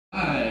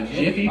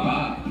Jiffy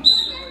Pop.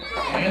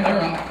 And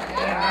they're off.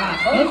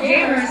 Both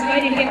jammers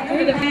fighting to get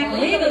through the pack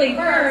legally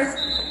first.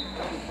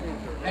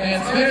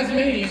 And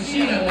Spazmini and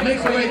Sheena will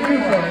make their way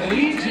through for a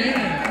lead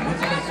jam.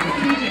 This is a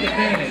strategic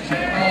advantage.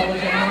 All the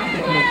jam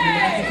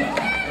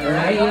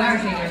Right you are,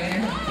 senior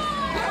man.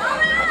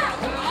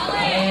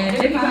 And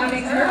Jiffy Pop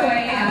makes her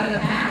way out of the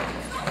pack.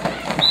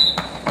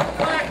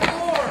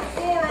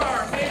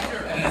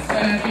 And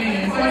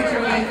Spazmini fights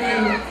her way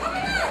through.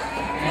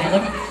 And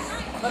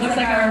looks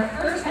like our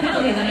first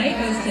penalty of the night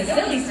goes to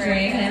Silly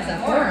String. That's a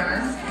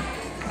forearm.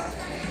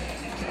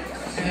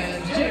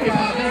 And Jiffy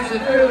Pop makes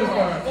it through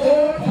for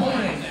 4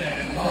 points.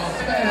 And Paul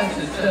Spaz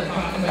is still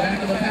popping the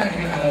back of the pack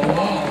behind a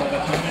wall of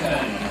Atomic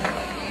Betty.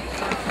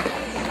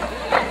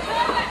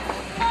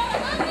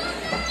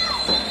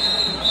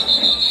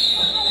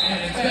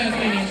 And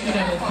Spazmini and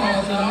Sheena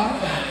calls it off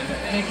and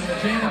making the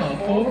jam a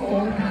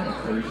 4-4 penalty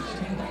for each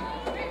team.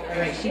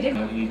 Alright, she did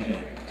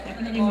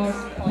definitely more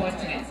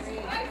points against.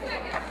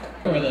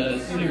 For the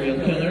serial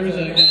killers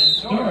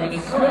against Dora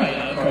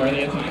Destroya for the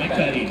Atomic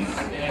Betties.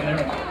 And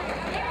they're off.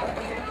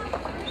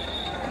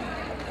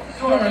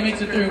 Dora makes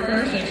it through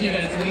first and she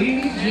gets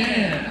lead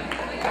jam.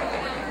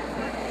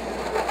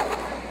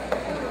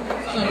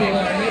 Some people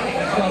are making a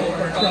trouble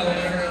for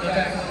troubling her in the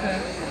back of the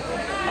pack.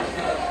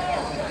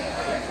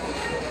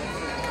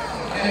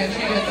 And she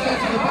gets sent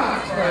to the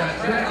box for a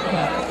track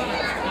club.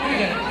 You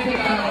get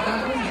kicked out of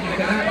that one. You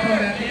cannot come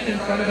back in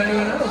front of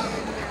anyone else.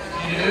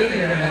 You're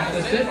going to have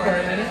to sit for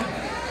a minute.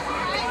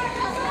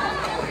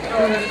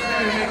 Dora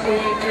Destroya makes her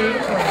way through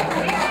for a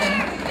track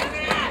club.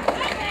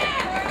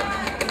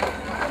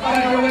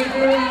 Fight her way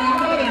through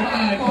another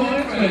 5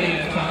 points for the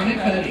Atomic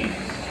Betties.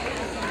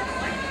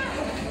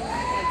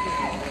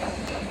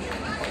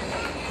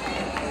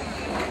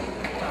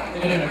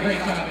 They're doing a great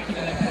job of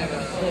keeping that pack at a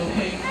slow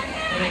pace,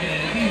 making it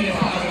as easy as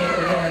possible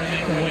for Dora to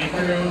make her way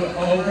through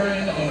over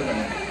and over.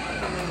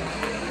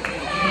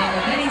 Well,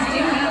 the Betties do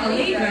have a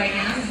lead right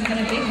now. This has been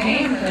a big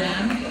game for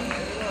them.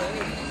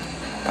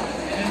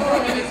 And Dora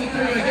makes it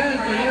through again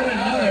for yet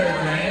another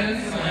grand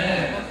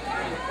slam.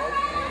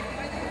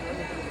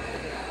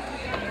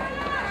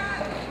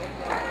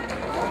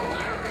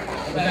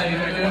 The Betties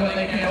are doing what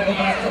they can to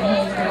open up some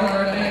holes for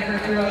Dora to make her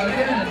through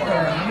again for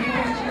how many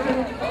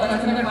points? Well,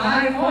 that's another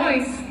 5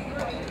 points.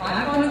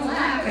 5 points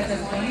left at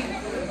this point.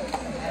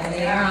 And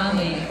they are on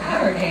the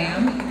power jam.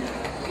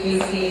 We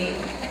see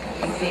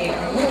a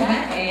little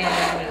bit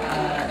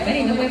and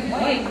Betty the Whip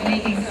White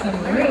making some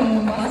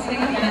room, busting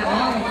up that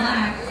wall of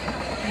black,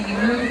 making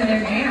room for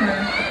their jammer.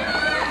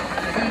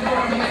 And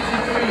Dora makes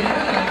it through yet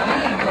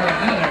again for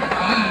another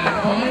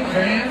 5-point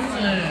grand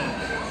slam.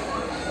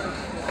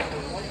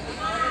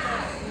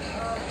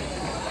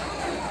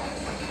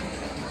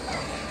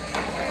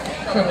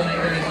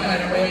 Troublemaker is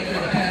fighting her way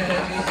through the pack as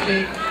we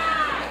speak.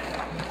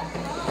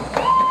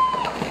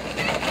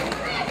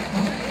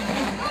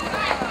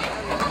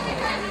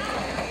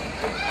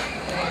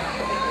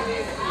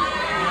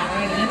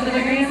 Alright, into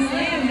the grand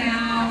slam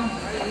now.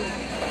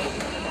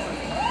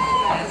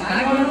 That's 5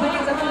 more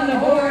points up on the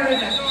board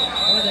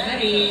for the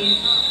Betties.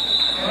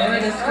 Dora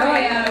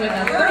Destroya with a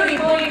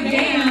 30-point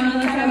jam.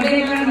 Let's have a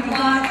big round of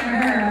applause for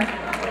her.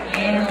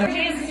 And the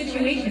jam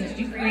situations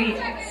do create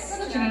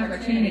such an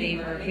opportunity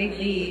for a big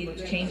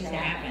lead changes to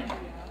happen.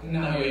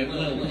 Now we have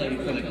little play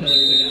for the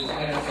killers against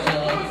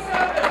Axella.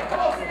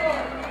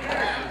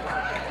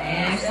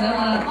 And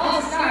Axella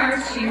all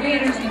starts. She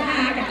re-enters the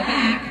pack at the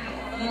back.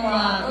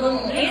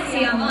 Little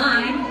Nancy on the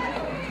line.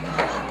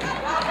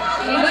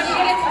 But she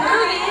gets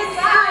through the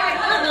inside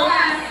on the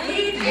last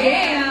lead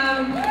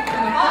jam. A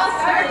false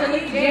start to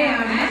lead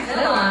jam.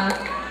 Axella.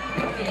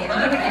 The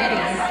Atomic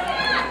Betties.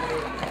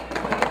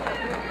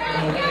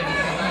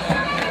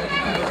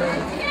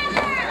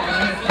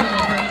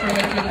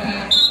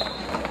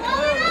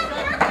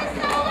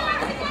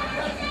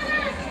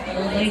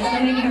 Late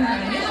sending her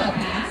initial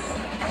pass.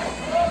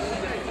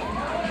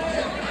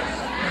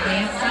 On the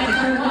outside of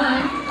turn 1.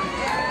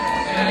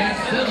 And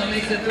Axella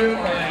makes it through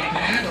for a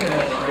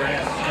natural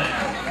grand slam.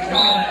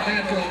 Call that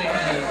natural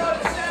because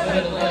the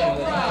little leg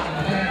was hot in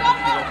the pack.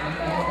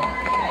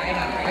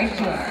 Right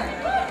to her.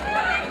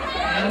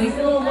 Now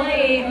Lisa Little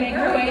Wade make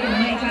her way to the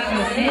Mighty Taco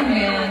Sin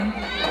Bin.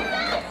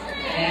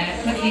 And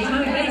puts the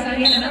Atomic Betties on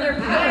yet another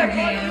power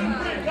jam.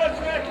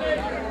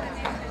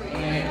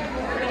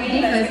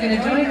 Eva is going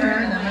to join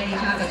her in the Mighty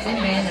Taco Sin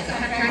Bin. That's a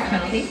cut track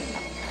penalty.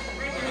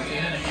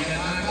 Again, if you get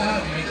knocked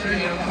out, make sure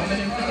you don't come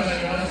in front of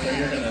anyone else or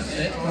you're going to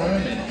sit for a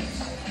minute.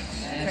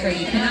 That's right,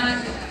 you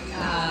cannot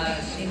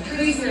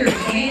increase your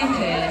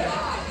advantage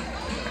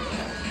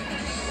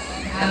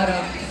out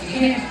of, you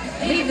can't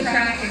leave the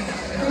track and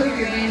improve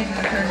your advantage and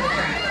return to the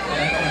track.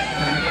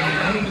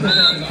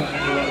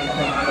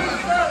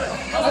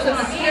 Also, if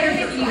the skater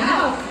hits you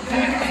out,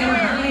 you have to stand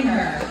behind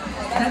her.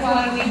 That's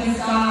why we just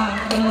saw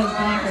one of those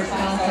blockers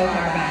fall so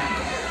far back.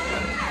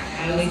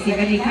 And we see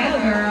Reggie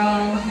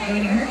Cowgirl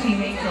joining her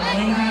teammates in the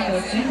Mighty Taco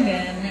Sin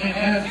Bin.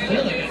 And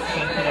Billy gets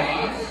sent to the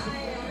box.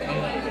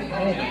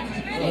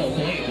 Little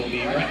Blake will be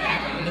right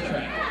back on the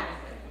track.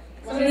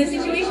 So in a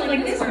situation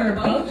like this where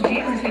both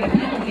jammers get a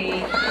penalty,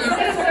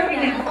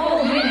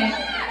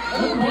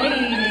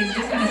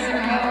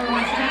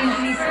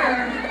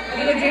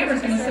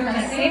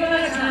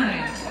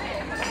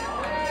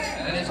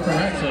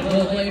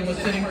 Little Blade was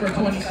sitting for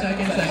 20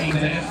 seconds. That means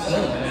Aunt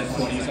Zilla has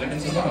 20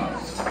 seconds in the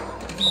box.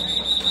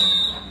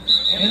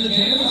 And the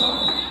jam is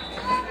off.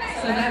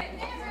 So that.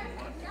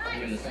 We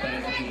have the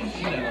Spaz Mania and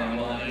She-Devil on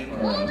the line for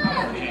a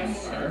power jam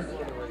start.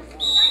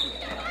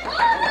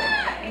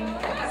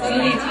 So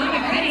the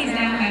Atomic Pennies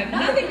now have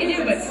nothing to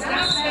do but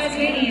stop Spaz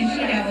Mania and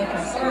She-Devil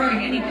from scoring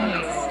any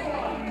points.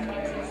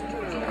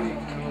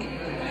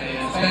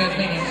 Spaz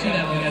Mania and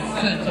She-Devil gets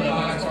sent to the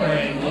box for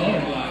a low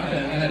block,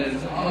 and that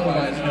is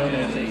otherwise known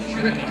as a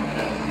tripping penalty.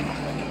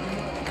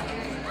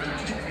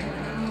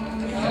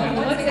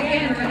 Once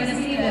again, we're going to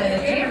see the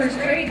Jammers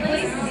trade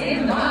places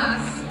in the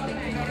box.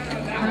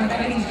 Our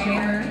Pennies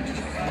Jammer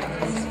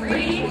is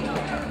free.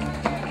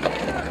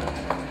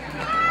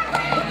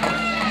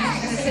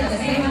 At the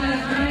same amount of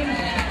time.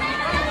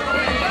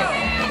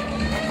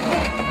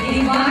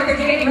 These blockers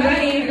getting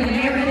ready for the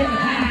Jammer in the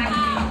pack.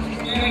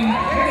 Doing a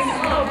very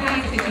slow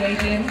pack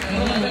situation. And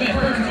Elizabeth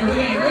burns her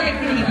way right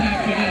through the pack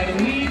to that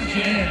lead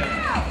jam.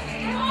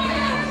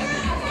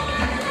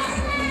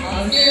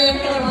 All the serial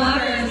killer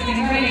blockers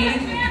getting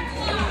ready.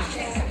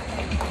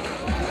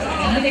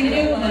 Nothing to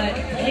do but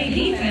play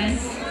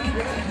defense.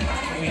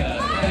 We have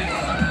back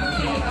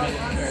to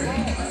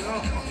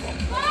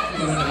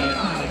one of the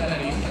Atomic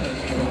Pennies as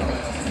we go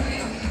back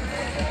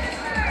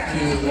to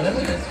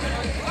Elizabeth.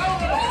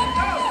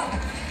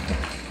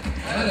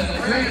 That is a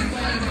great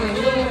slam for a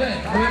little bit.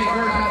 Great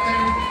work out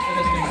there. It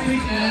is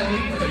complete that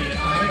lead for the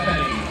Atomic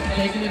Pennies,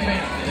 taking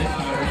advantage of this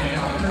power jam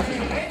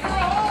opportunity.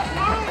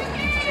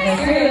 The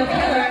serial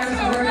killers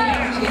are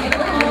working to get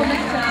the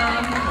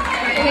momentum.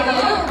 Take a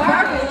little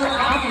barbell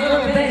off a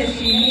little bit as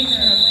she makes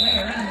her way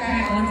around the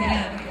track once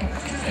again.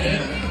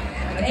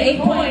 With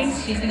 8 points,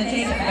 she's going to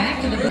take it back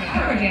to the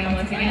power jam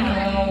once again,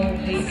 although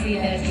we see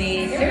that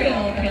the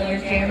serial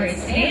killer's jammer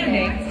is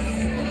standing.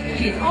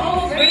 She's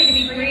almost ready to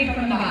be freed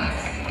from the box.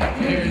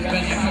 Here's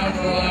Benji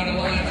Cowgirl out of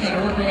line, trying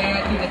to work her way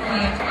out to the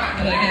front.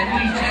 And again,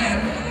 lead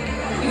jam.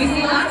 We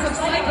see lots of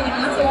cycling,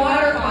 lots of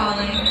water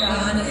falling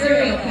on the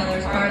serial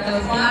killer's part.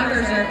 Those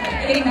blockers are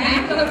getting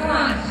back to the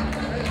front.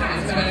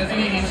 Spaz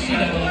Mania and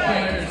She-Devil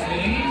acquires the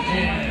lead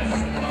jam.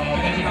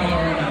 Benji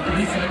Cowgirl now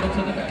recycled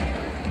to the back.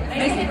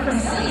 Nice hit from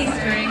Silly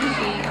String.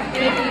 She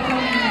did the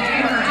opponent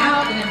jammer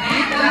out and then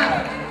backed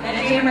up. That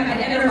jammer had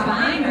to enter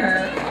behind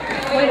her.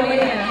 Quite a way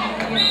to get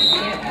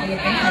the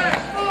advantage.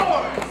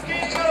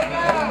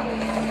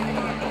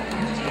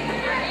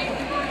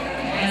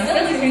 Now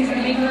Silly String's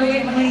going to make her way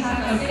to Money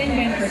Taco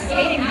Sinbin for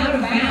skating out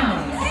of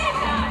bounds.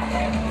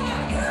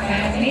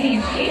 Spaz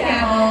Mania and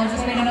She-Devil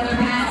just made another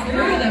pass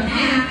through the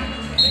pack.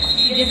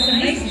 She did some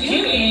nice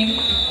juking.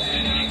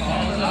 And he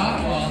calls off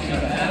while she's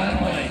at that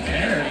point.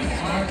 Very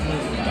smart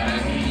move by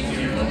the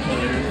serial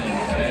killers and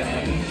Spaz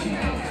Mania and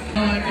She-Devil.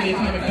 Time for the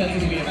Atomic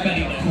Pennies, we have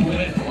Betty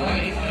with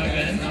White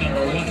against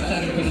number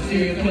 1-7 for the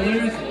serial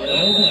killers,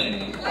 Lil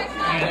Blade.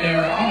 And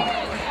they're off.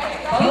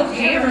 Both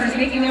jammers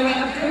making their way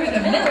up through the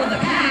middle of the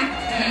pack.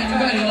 And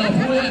Betty Love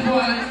with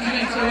White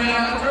makes her way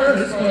out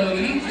first for the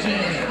lead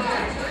jam.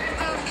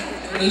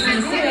 We see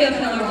the serial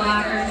killer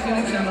blockers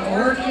doing some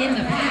work in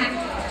the pack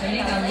to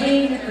make a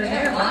lane for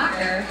their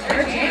blocker,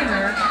 their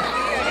jammer.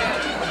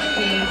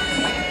 She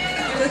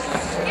just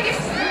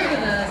skips through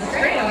the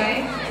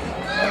straightaway.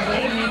 Lil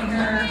Blade making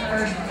her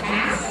first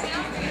pass.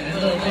 And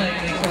Lil Blade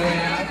makes her way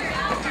out.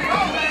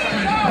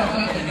 Trying to puff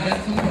up and get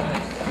some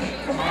points.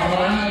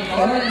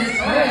 Over the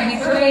square,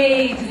 makes her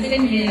way to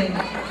Sinbin.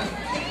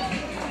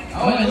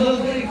 Oh, and Lil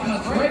Blade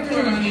cuts right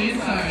through on the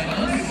inside,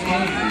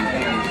 unscathed.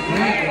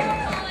 Great.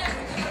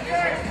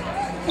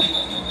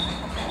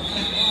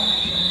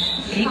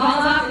 She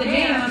calls off the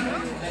jam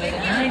with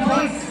 9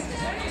 points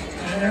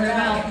under her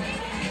belt.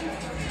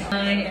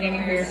 9 giving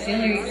her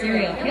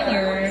serial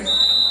killers.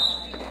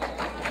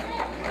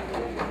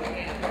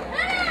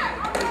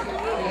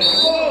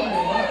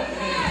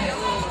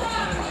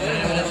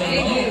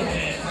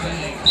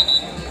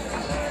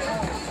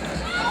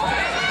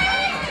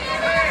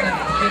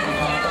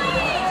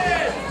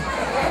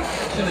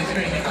 Silly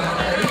String makes it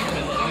first with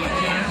the lead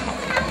jam.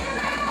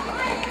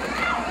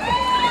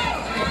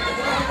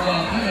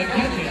 Well, I'm a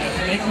catching up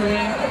to make her way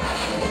out.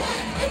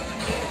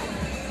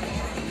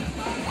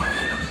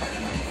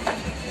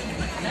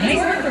 Nice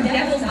work from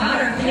Devil's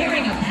Daughter,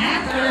 clearing a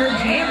path for her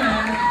jammer.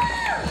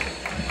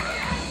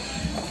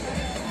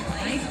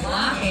 Nice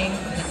blocking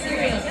from the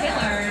serial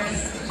killers.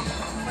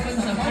 Putting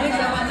some points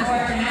up on the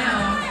board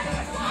now.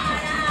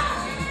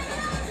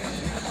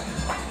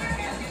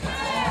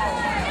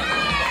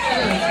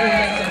 Silly String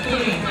makes a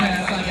clean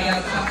pass on the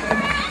outside.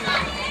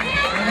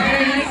 A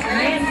very nice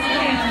grand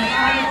slam at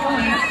 5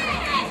 points.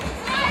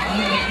 On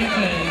the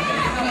kitchen,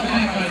 held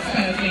back by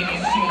Spaz Mania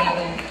and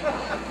She-Devil.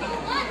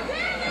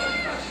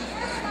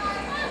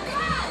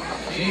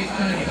 She's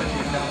tiny, but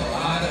she's got a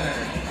lot of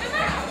energy.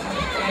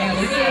 Yeah,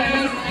 we see a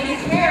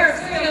nice pair of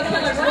serial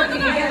killers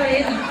working together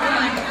in the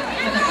front.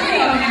 With the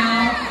trio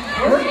now,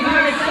 working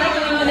hard,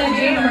 cycling on that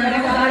jammer.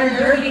 Devil's Daughter,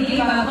 Derby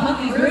Diva,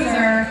 Punky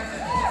Bruiser.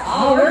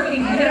 All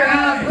working to get her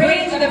out,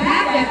 bridge to the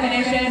pack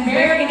definition.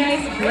 Very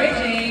nice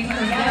bridging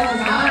from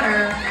Devil's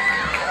Daughter.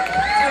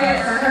 Good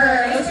for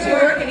her. Those two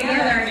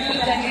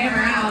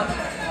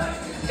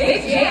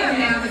Big jam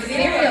now for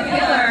Serial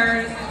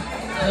Killers.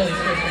 Lily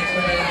Strick makes her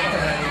way up for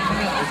a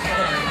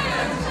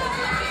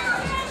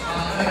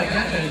Emma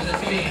Getta is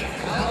just being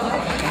held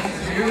up by these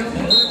Serial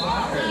Killer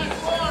blockers.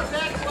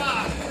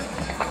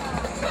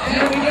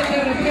 And we get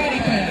down to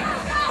Patty Pack.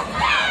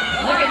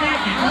 Look at that.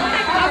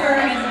 Helmet cover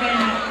has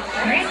been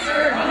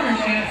transferred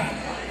ownership.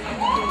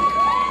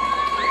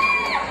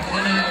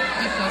 And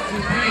now SS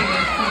Supreme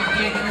is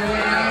making her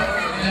way out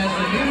as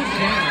the new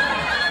jammer.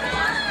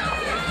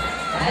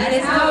 That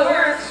is how it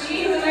works.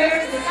 She who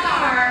wears the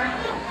star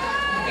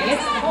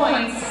gets the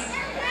points.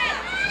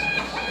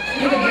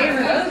 See the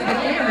gamer goes to the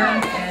camera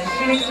and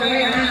she makes her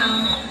way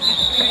around.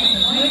 Putting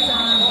some points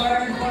on the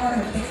board for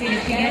her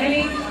succeeded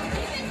Kennedy.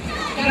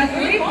 Got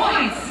 3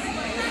 points.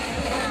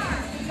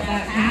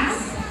 That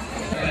pass.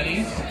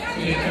 Betty's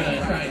going to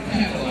try and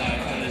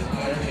capitalize on this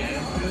power jam.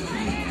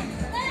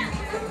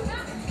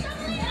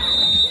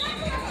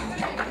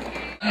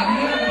 And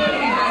now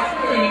Betty back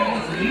through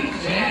this lead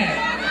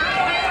jam.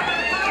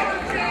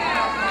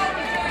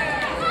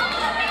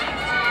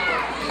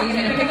 She's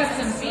going to pick up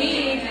some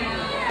speed.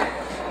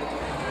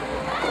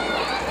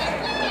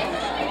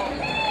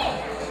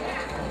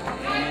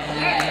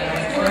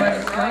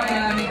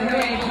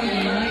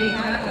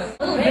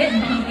 Little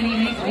Bitten Company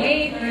makes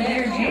way for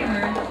their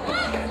jammer,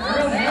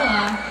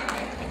 Rosella.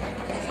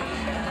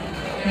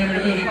 Hammer to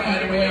booty,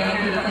 find her way out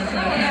through the front side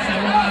of the pass. That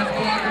one last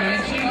blocker,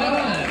 and she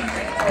does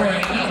for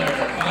another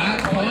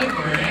 5-point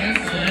grand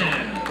slam.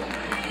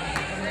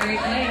 Great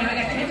play. Now we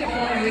got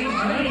Tentacle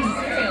rejoining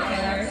Serial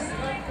Killers.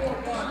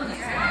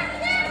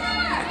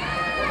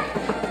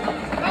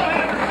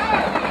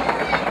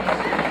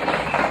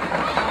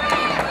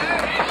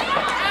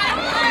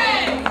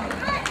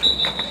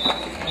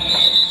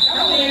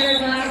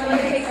 Troublemakers last one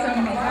to take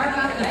some bark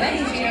off the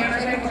Betty's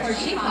jammers right before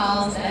she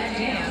calls that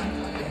jam.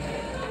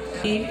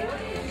 See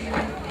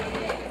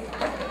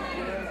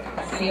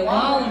a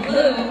wall of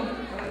blue.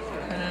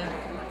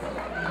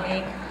 Gonna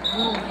make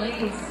little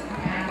plays.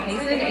 They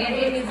said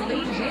it is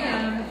lead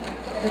jam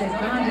that has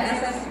gone to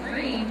SS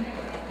Supreme.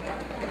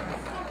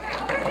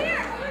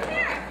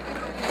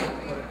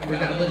 We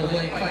got a little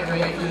late fight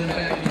right through the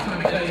back. The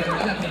Atomic Betty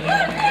are definitely going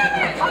to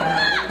get it.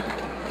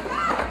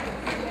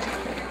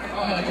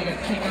 Oh, you got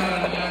kicked out on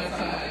the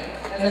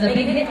outside. With a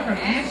big hit from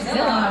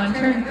Ashzilla on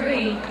turn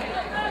 3.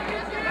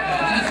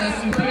 SS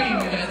Supreme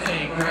gets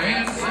a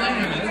grand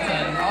slam. It's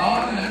an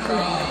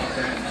all-natural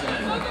grand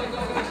slam.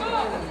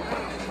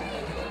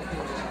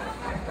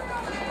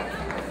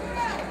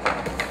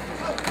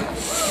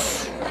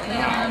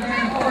 Then on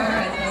turn 4,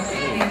 as they'll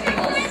see these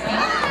people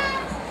step.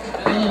 A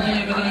little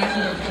hand with a nice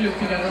little juke to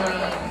get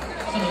around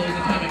some of these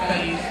Atomic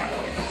Betties.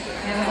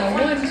 There was a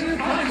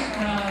 1-2 punch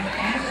from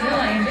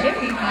Ashzilla and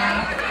Jiffy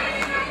Pop.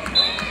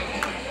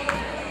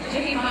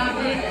 Jiffy Pop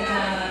hit a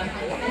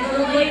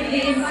little blade to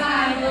the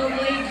inside, little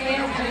blade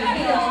failed to the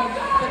heel.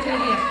 So it's going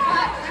to be a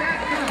cut track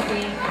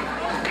penalty.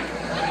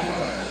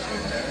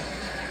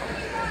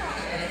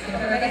 And it's going to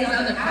put everybody's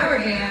on the power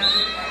jam.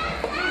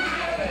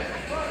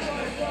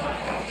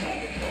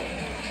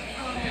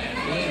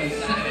 Blue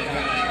set it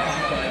by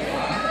clockwise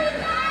block.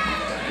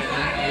 And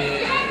that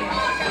is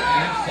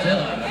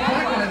Axilla. The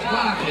clockwise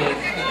block is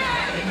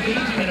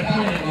engaging an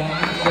opponent while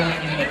not going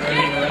in the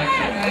right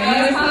direction.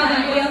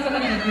 We also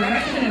went in the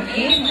direction of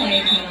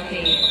gameplay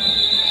penalty.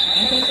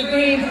 SS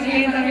Supreme puts her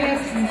hands on her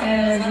hips and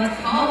says,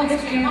 let's call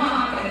this jam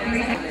off. With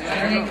 3 seconds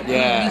starting.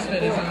 Yeah.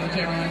 Misfit is on the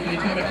jam on the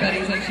Atomic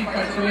Betties, and she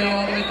fights her way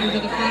all the way through to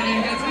the front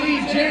and gets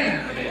lead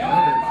jam. Under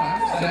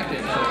 5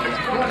 seconds, so it's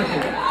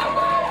wonderful.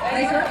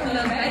 Nice work from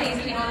those Betties,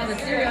 keeping all the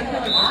Serial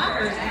Killer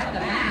blockers at the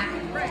back,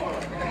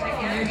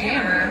 protecting their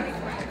jammer.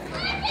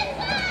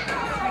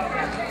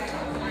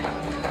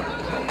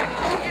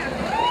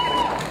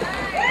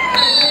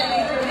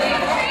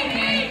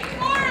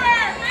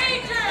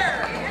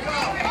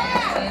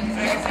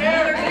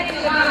 Another Betty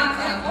shot, a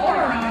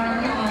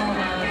forearm,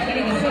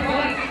 getting a good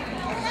point.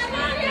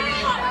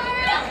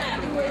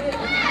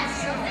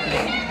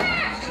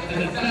 This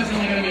is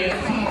definitely going to be a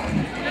tough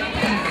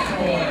pass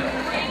for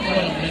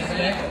Little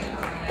Misfit.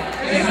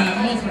 They've got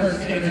most of her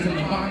skaters in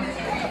the box.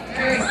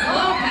 Very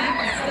slow pack,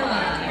 but still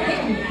a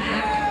hidden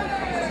pack.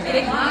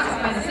 Big blocks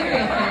by the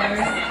Serial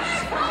Killers.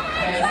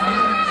 It's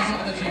not the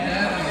help that she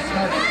had on the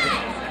start of the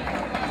game.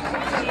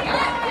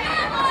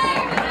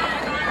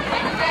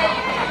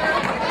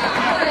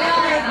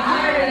 The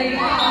harder they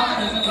fall,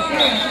 is what the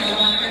Serial Killer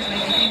blockers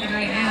may be thinking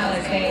right now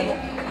as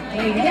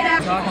they hit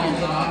out.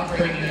 Calls off,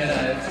 bringing it to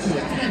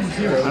a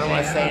 10-0. I don't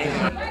want to say it.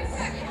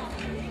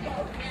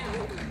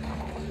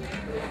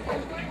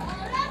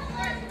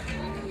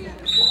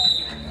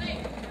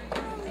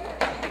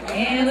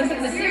 And it looks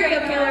like the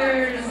Serial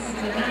Killers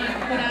did not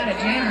put out a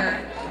jammer.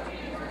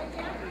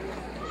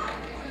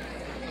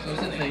 So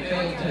since they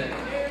failed to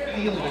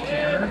field the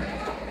jammer,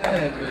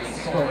 every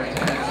scoring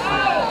pass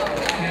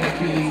and a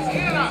few of these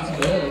complaints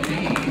will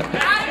be the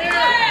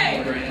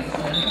grand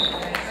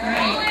slam. That's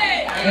right.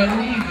 The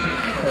lead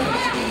jam for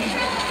this week.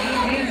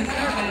 Jam to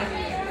start with.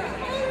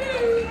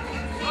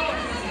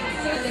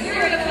 So the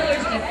Serial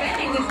Killers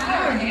defending this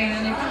power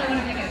jam, they probably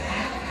want to make a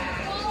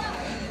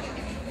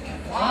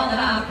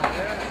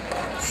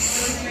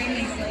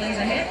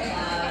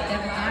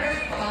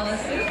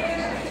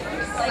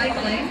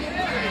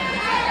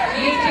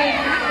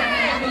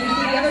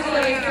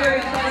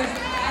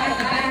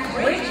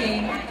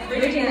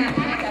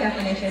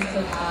definition,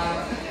 so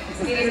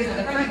skaters at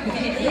the front can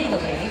hit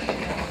legally.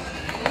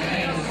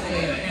 I have to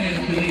say that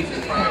Hannah Feliz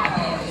is quite a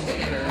powerful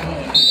skater.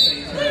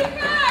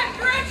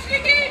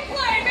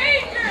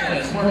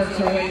 Just works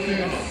her way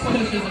through,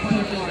 pushes and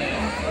pushes,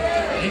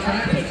 and they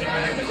try to push it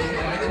back, but she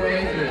fights her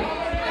way through.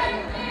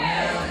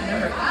 Now,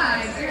 number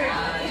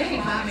 5, Jimmy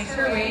Pop makes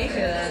her way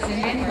to the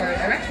Sinjin for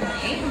directional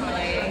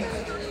gameplay.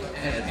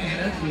 And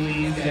Hannah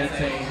Feliz gets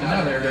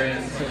another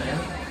grand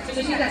slam. So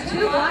she's got 2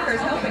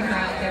 blockers helping her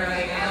out there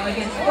right now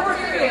against 4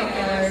 serial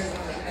killers.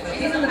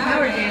 She's on the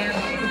power jam.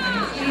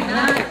 She's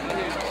not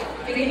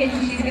thinking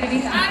she's going to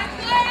be stopped.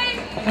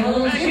 A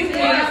little shoot to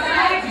the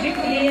outside, shoot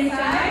to the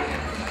inside.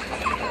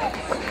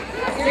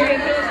 Serial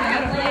killers know how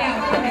to play out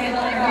before they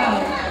let her go.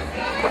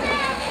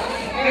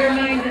 Bear in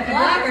mind that the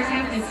blockers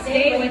have to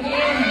stay within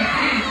the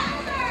feet.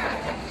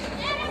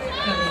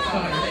 Double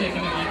spotter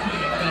shaking up the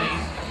team at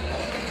Betty's.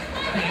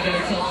 Trying to get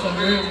herself some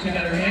room to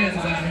get her hands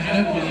on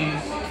Hannah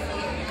Feliz.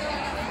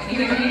 She's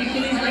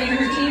letting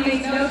her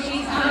teammates know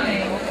she's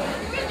coming.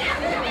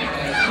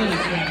 Silly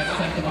swing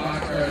at the box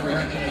for a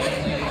direction of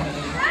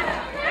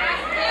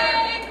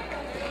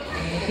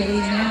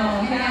Achilles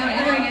now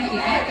entering at the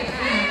active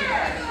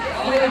half.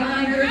 All the way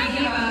behind her,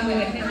 Diva, who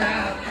had hit her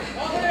out.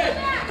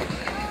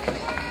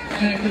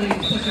 Hannah Feliz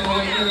pushing her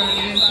way through on the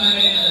inside,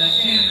 and the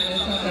cannon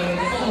looks like it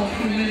was a full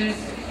 2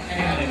 minutes.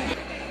 And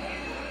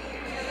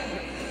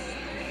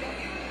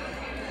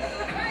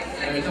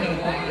there is no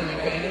blocker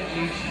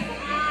advantage.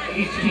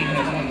 Each team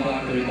has 1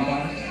 blocker in the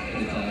box.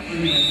 It's a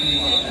 3-on-3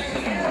 blocker.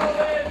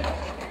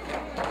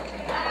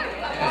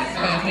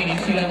 Meaning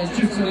she levels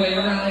jukes her way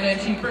around and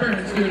she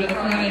burns through to the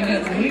front and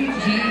gets lead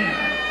jam.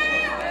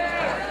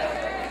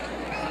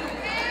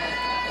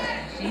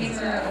 She needs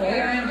her way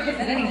around quick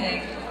as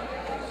anything.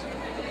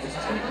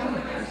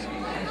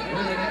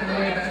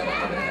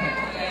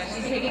 Yeah,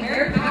 she's taking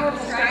very powerful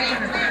strides on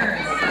her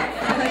turns.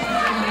 Looks like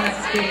she's going to be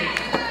speed.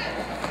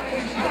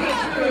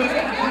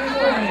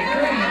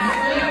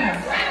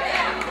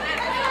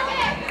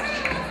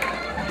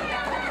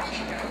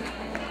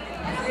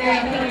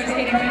 Serial killer's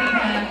getting ready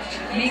to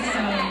make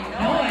some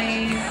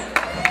noise.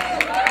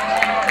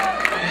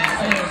 And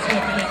Slayer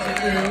Swift makes it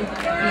through.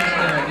 Here's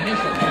their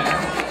initial pass.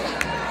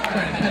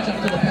 Trying to catch up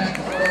to the pack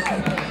before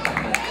completing.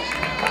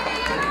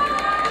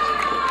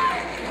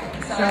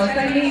 So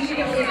that means she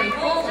can leave a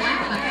full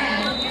lap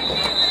ahead.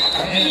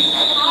 And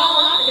All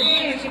off the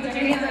jam. She puts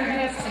her hands on her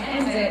hips and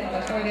ends it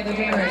before the other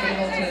jammer is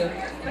able to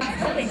put a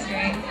silly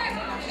string.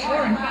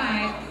 4 and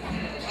 5.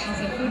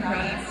 Also food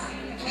products.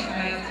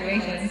 My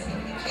observations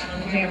on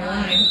the jammer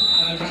line.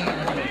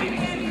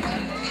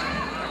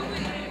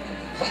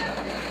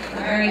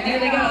 Alright, there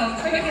they go.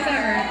 Quick as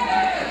ever.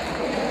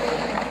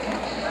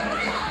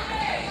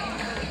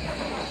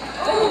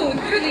 Oh,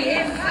 through the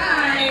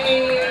inside.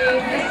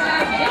 This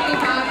time, Jimmy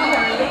Pop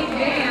for lead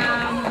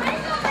jam.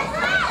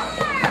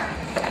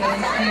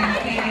 Goes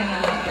taking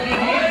a big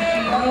hit. She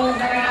rolls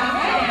right off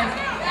it.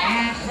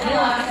 Ash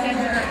Zilla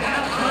sends her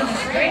out on the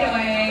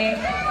straightaway.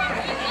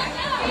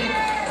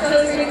 So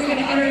this one's going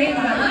to enter in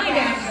behind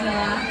Ash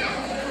Zilla.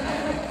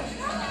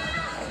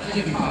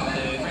 Jimmy Pop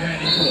ran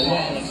into a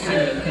wall of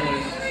serial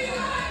killers.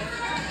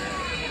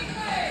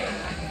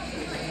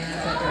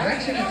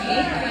 Direction of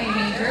gameplay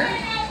major.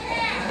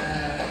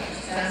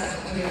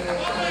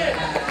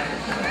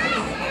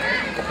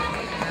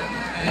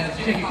 As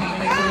Jimmy Pop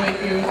makes her way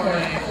through for a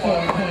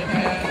 4-point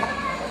pass.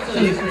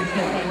 Silly Spring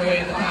still find her way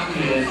at the top. She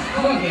is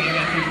struggling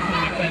against these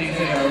opponent Betty's.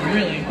 They are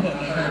really putting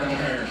a hurt on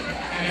her.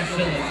 Ash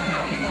Zilla is kind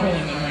of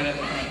controlling them right at the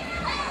front.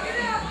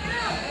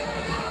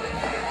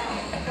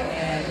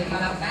 Yeah, Jimmy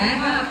Pop back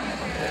up.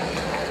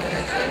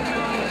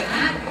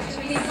 Not to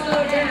be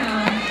slowed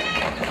down.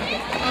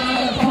 On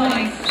the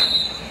points.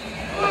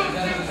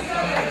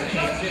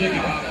 Jimmy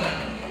Pop down.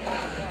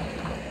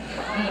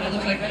 And it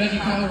looks like Veggie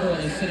Power Roll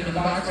is sitting in the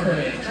box for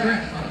a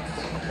trap.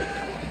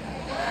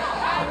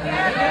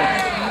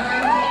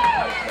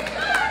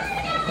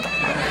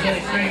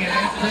 Silly String and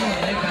Ash Zilla,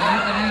 they've been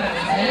nothing at it.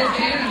 This whole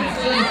jam is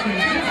Silly String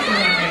shoots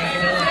around Ash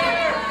Zilla,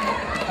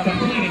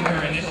 completing her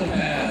initial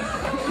pass.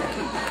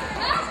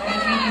 That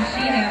means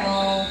she had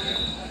all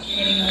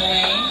getting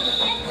away.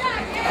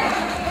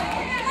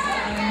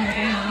 Slowing her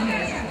down.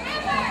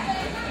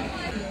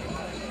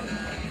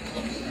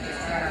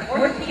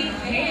 14th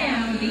jam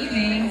of the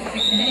evening. 6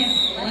 minutes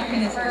left in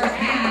this first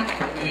half.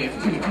 We have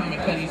 2 Atomic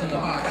Betties in the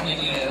box,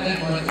 making it that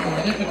much more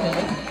difficult.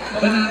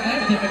 But not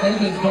that difficult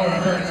because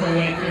Dora burns her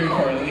way through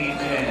for a lead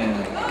jam.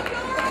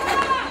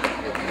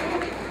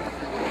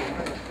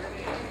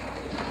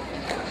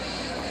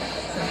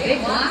 Some big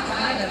blocks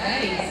by the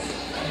Betties.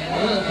 And a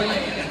little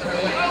Blake gets her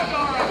way.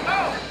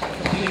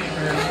 Completing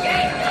her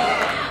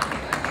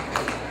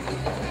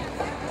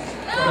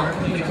Dora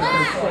completes her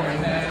first scoring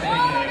pass,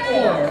 making it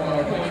 4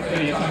 more points for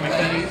the Atomic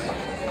Betties.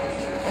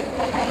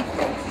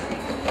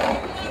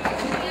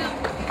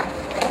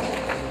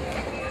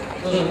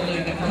 Little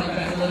Lily gets hung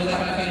back a little bit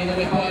by Betty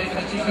Louie White,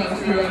 but she comes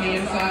through on the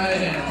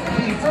inside and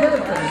completes her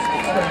first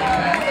scoring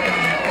pass.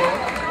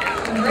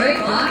 Some great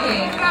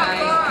blocking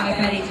by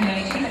Betty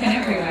tonight. She's been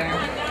everywhere.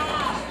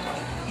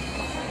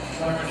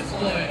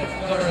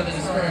 Or the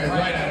destroyer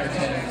right at her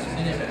head.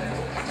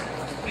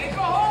 Make a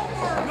hole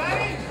for her,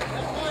 buddy.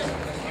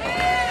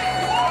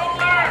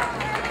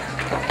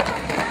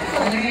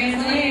 Another grand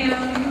slam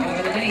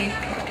over the base.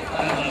 A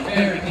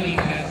very clean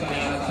pass on the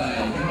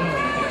outside. You know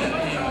to get a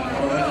hand on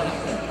or the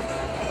destroyer.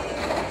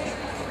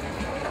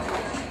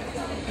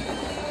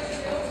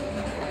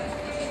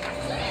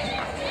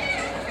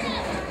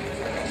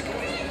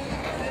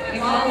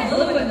 All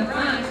blue in the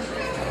front.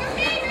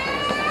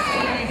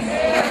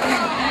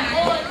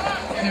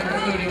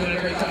 Cameron Moody went a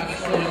great job to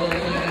slow a little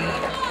bit down.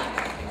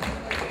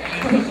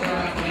 And push her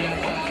out to the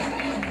outside.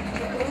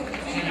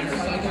 And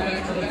recycle back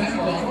to the back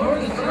ball. Or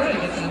the thread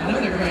gets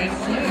another grand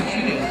slam.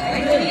 She is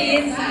Right to the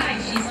inside.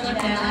 She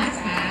slipped that last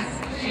pass.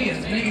 She is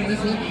making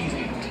this look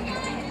easy.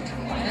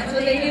 That's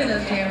what they do,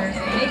 those jammers.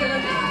 They make it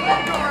look easy.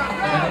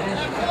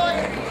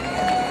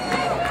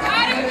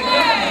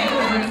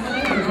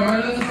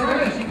 Regardless of the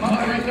thread, she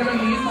caught right there on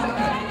the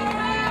inside.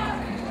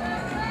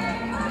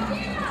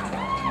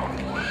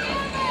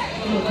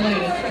 Little play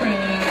that's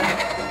trailing out.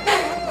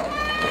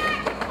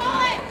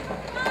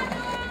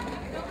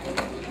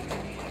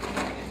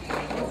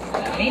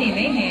 Lady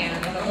Mayhem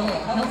with a little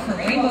help from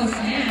Rainbow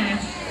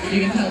Smash. You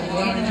can tell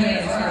Robin J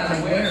is starting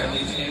to wear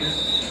these skaters.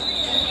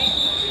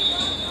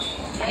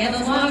 Yeah,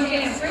 the long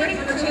dance, sprinting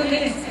for 2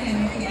 minutes can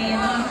be a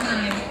long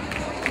time.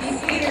 These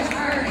skaters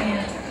are in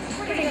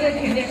pretty good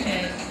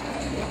condition.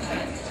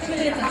 2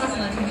 minutes of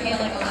hustling can feel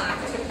like a lot.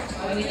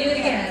 But we do it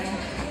again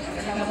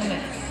every couple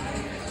minutes.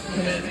 2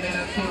 minutes may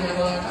not seem like a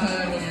long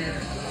time when you're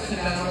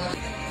sitting down.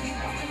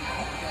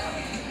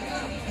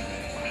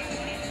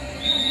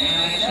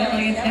 Now it's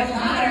feeling it's double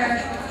hotter.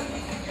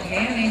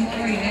 Jamming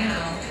for you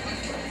now.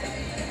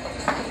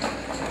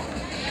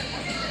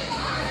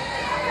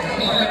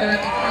 Right there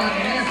at the front,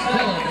 and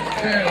Dylan is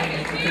barely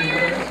making it through the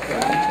rest.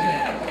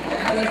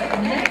 That was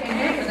neck and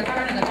neck at the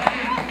front of the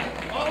back.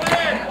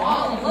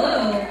 All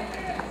blue.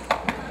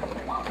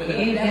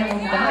 Gave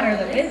Devil's daughter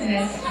the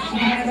business. She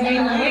has made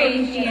her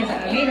way. She has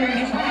made her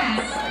initial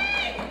pass.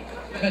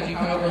 Veggie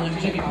Cowgirl and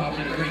Jimmy Pop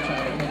did a great job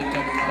of holding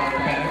Devil's daughter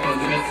back as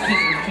a good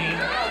sister team.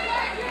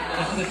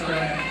 The sister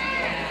act.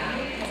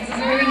 This is a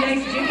very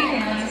nice Jimmy from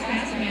the last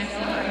pass match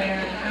right there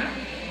in the front.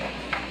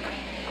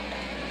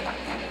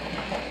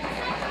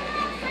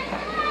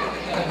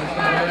 Devil's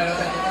daughter right up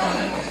at the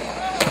front.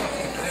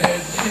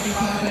 There's Jimmy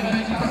Pop and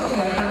Veggie Cowgirl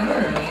right around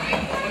her.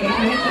 But if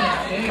you look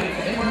at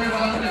they work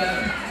well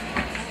together.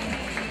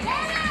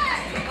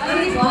 All of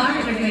these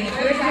blockers are doing a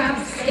good job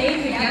of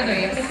staying together.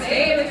 You have to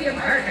stay with your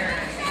partner.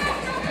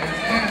 There's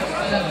Cass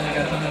Dylan, he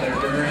got another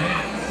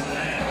grand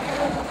slam.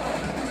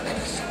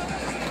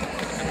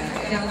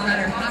 Devil's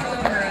daughter hop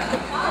over a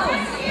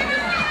falling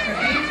skater.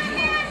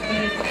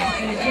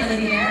 Good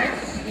agility there.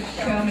 Good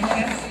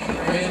showmanship.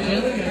 Great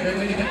agility and a great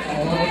way to get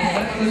all the way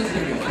back for the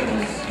series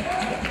kills.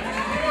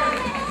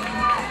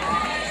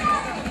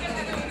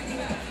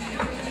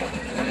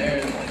 And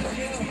there's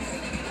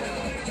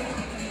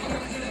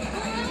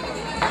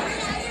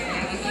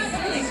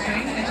Silly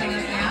string catching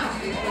up now.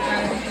 From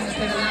the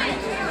center line.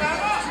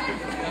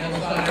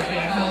 Devil's daughter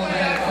being held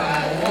back by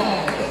a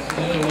wall.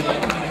 Blue with a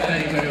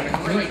Betty doing a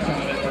great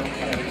job at working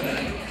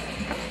everything.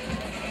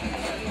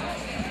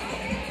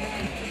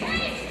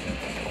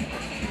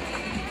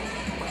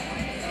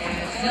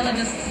 Dylan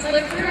just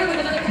slipped through with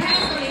another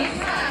pass on the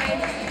inside.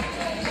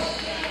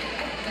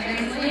 The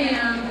grand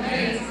slam.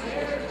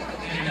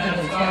 And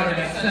Devil's daughter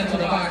gets sent to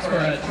the box for a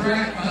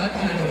track cut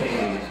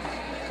penalty.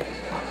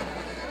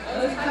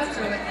 Those cuts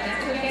are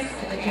that's what gets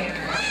to the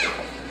jammer.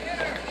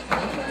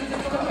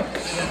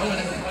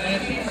 When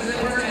it seems to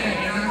work and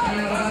you're not going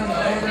to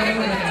over and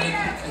over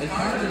again, it's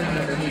hard to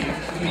remember who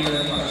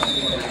you're across the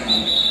board now.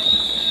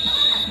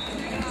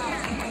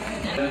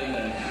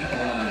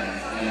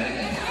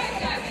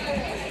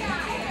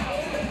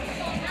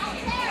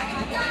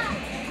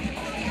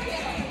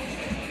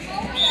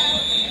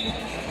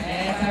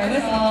 That's our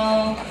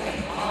whistle.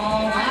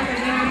 All lockers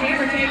in our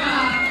jammer take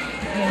off.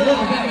 A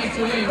little bit makes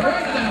her way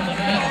right down the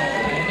middle.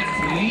 It's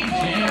Lee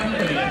Jam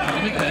for the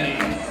Atomic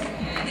Betties.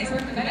 And nice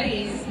work for the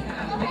Betties.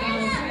 Looking a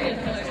little serious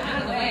pillars out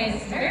of the way.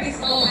 This is a very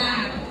slow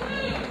back.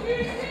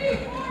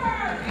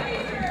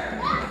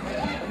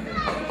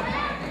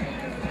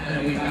 And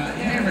we got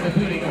Hammer to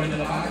Booty going to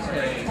the box for a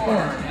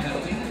forearm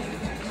penalty.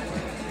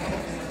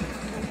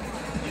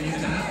 You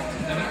cannot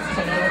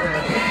come over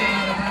a 50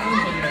 out of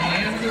bounds when your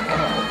hands are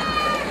covered.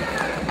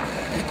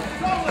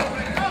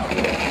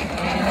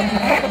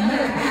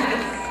 Another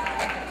pass.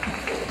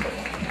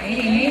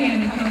 Lady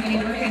Mayhem and company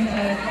working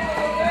to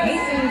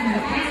hasten the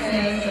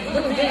passes a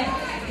little bit.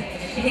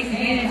 She takes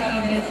advantage of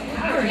this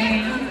power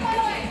jam.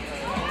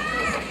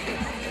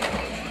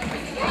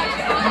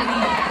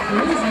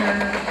 Cruiser,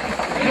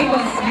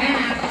 Rainbow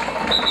Smash,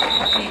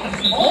 taking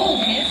some old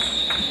hits.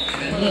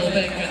 And Little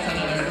Big gets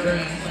another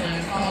grand slam,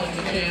 calling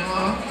the jam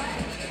off.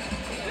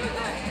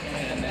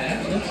 And that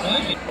looks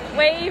like it.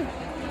 Wave.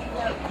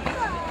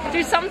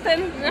 Do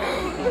something.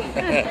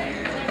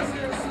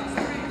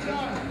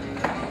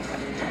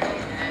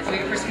 So we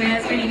go for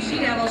Smash winning She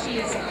Devil. She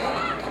is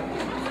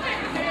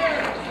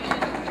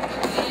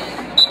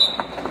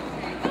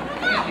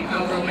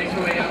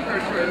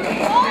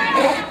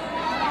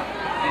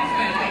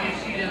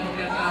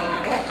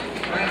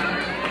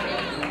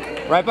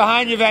Right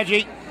behind you,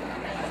 Veggie.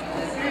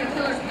 The serial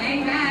killers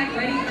hang back,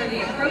 ready for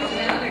the approach of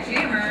that other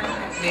jammer.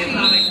 The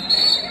Atomic.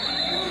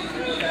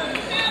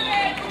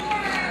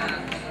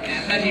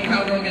 And Veggie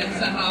Cowgirl gets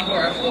sent off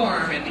for a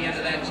forearm at the end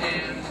of that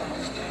jam.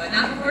 But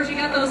not before she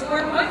got those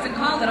 4 points and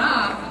called it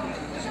off.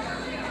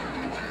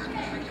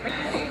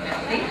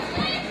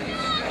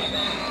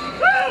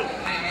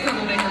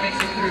 Troublemaker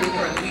makes it through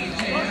for a lead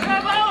jam.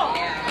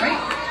 Yeah, right.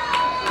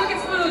 Quick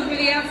and smooth for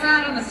the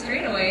outside on the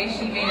straightaway.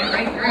 She made it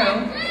right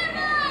through.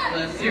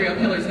 The serial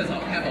killers have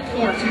a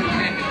 4-2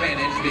 pack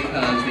advantage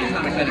because the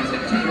Atomic Betties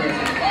have 2 doors in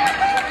the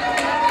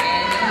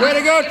box. Way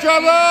to go,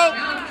 Trouble!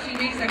 She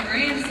makes a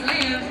grand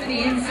slam to the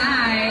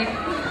inside.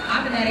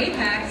 Popping that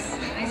apex.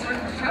 Nice work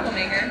from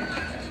Troublemaker.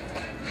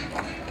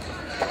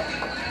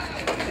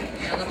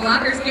 Now the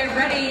blockers get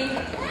ready.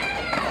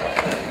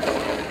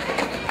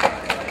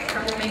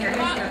 Troublemaker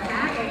hits her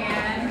back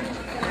again.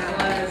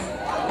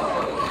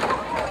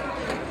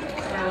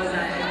 That was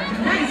a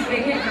nice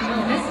big hit from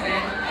Little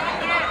Misfit.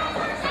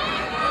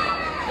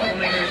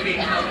 Troublemaker is being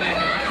held back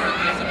in front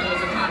by some of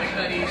those Atomic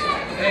Betties.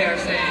 They are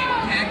saying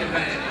pack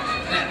advantage.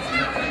 That's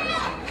nothing.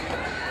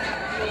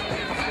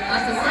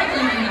 Lots of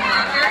cycling from the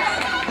blockers.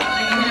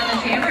 Making it on the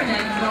jammer and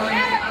then going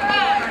up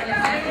part of the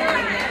backboard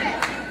again.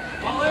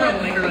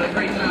 Troublemaker did a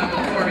great job of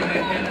forming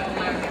that in at the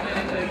last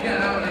minute to get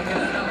out and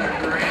get another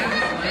grand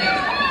slam.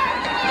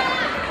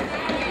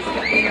 This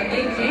could be a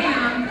big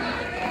jam.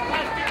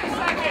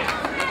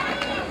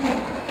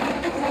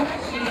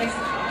 She gets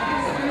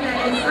through that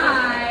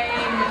inside.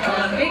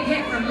 A big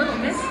hit from Little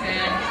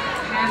Misfit.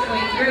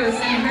 Halfway through,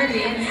 sending her to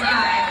the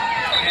inside.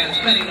 And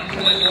spending up to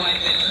one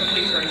white and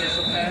completes her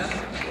initial pass.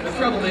 The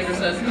Troublemaker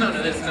says, none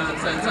of this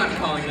nonsense. I'm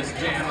calling this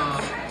jam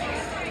off.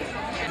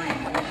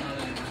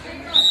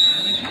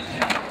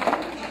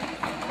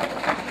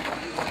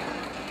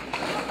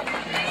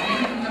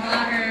 The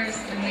blockers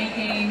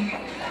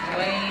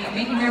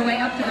making their way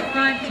up to the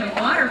front to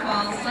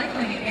Waterfall,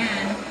 cycling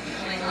again.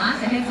 Doing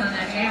lots of hits on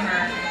that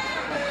jammer.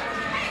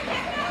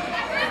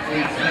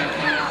 That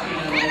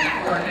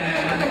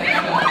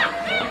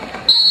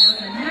was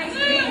a nice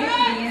big hit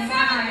to the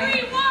inside.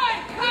 3-1,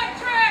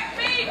 contract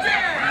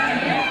major!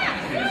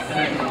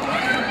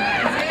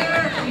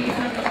 She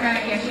took the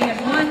track. Yeah, she had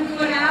 1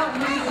 foot out,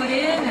 1 foot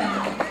in, and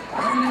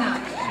wasn't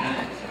enough.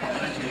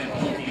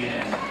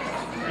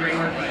 Great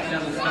work by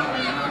Devil Star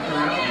to knock her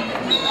out.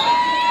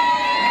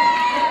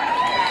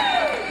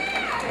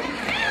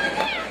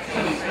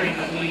 Silly String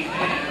with lead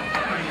man,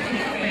 trying to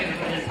take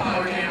advantage of this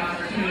power jam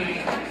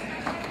opportunity.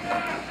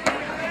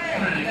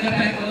 Trying to get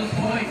back those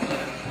points,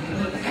 but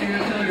put the serial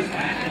killers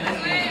back in this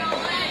game.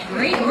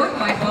 Great work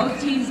by both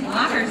teams'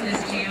 blockers this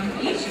jam.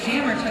 Each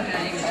jammer took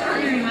an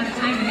extraordinary amount of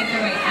time to make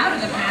their way out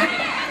of the pack,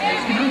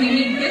 which can only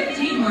mean good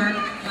teamwork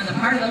on the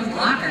part of those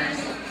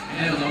blockers.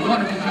 And it was a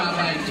wonderful job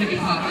by Jimmy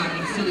Pop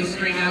knocking Silly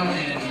String out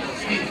and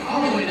skating all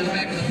the way to the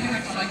back of the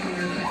pack, cycling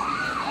her back.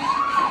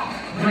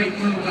 Great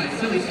move by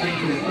Silly String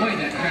to avoid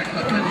that crack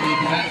cut penalty,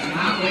 because that's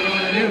not what you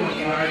want to do when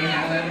you already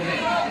have that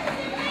advantage.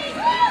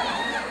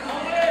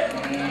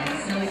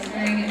 Silly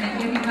String and then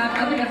Jimmy Pop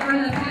up in the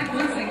front of the pack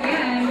once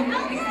again.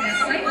 Using that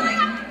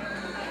cycling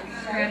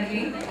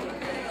strategy.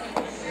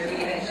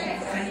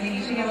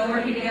 You should get all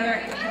working together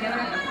at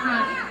the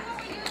front.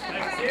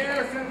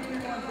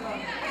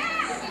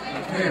 A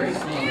very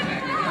slow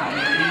pack of not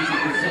make it easy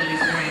for Silly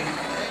String.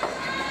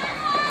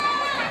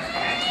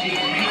 And she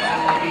makes it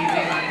look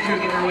easy by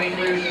juking her way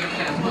through. She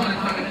has 1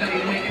 Atomic Betty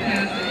to make it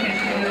past, and can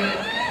she do it?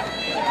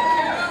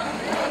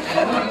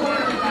 And what a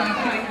wonderful job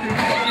cutting through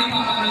that Jimmy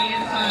Pop on the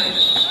inside.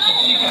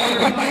 She goes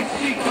her right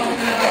cheek,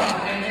 calls it off,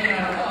 and they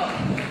are up.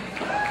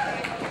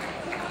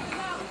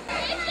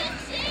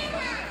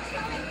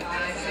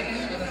 5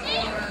 seconds for the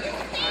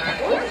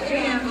fourth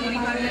jam,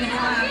 25 minutes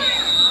left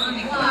on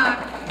the clock.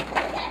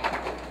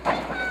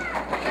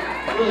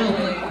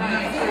 Really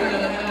nice through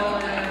the middle,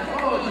 and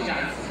oh, she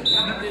got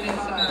snapped it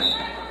inside.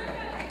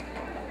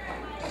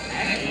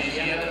 Actually, she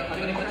ended up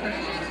doing the trick.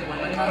 She just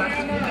went in box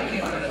and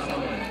came out of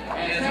someone.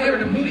 And Taylor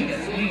DeBooty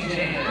gets lead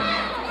jam.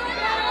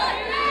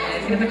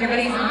 It's going to put your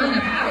buddies on the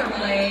power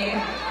play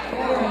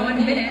for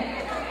 1 minute.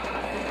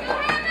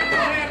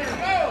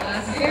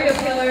 Serial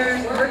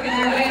killers working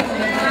their way from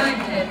the front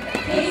to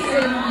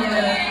hasten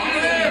the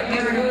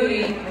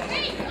booty.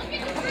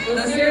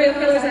 The serial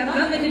killers have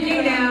nothing to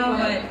do now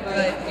but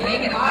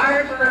make it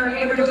hard for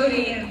Haber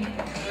Booty and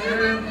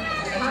her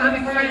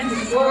Atomic friends to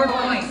score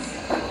points.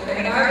 They're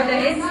going to guard the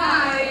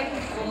inside.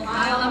 We'll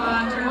pile up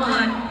on turn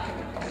 1.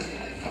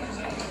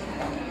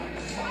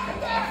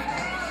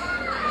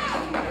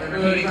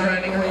 Booty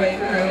grinding her way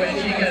through, and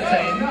she gets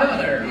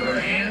another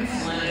grand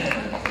slam.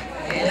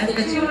 And that's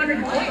the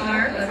 200-point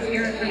mark. Let's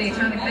hear it for the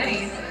Atomic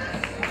Betties.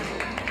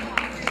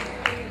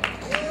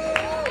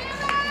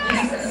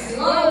 Nice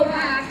slow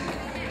pack.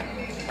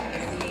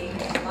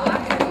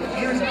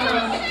 Here's a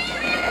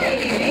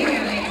making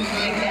some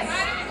big hits.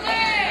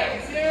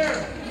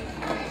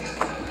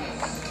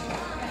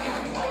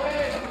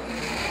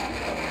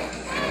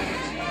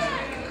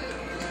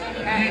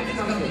 And it's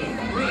going to be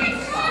great.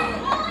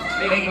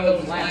 Making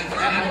those laps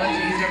that much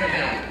easier to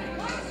do.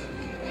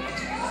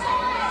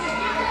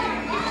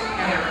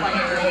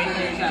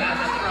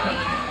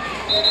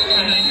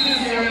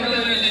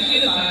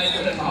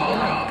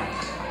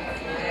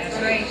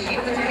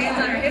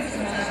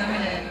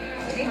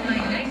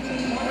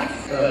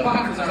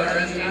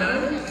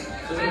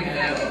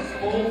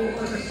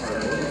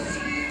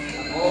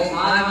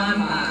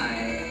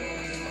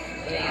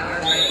 5-on-5. They are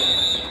ready.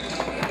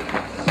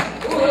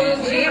 Ooh,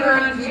 jammer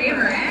on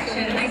jammer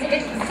action. A nice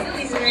hit from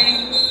Silly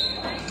String.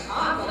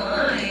 Off the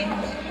line.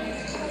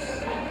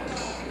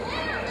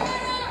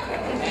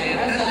 And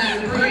that's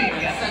that three.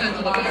 Yes, that's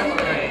the bottom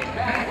three.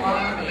 Back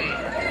on three.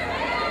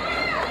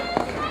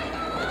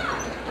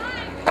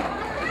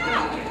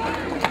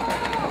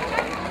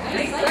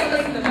 Nice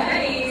play from the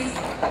Betties.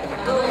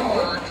 A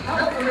little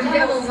help from the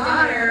Devil's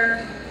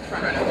Daughter.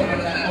 Trying to open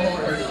that hole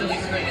for Silly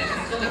String and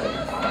still.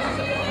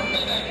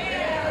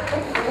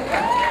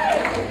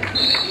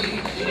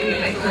 She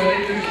makes her way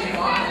through. She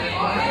fought and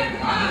fought and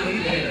finally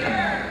did it.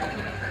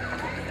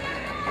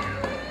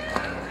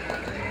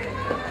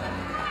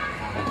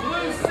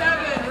 Blue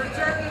 7,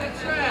 return to the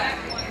track.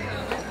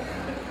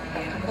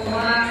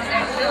 Black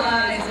Axilla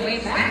is way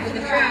back to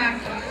the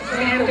track. We're going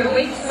to have to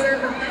wait for her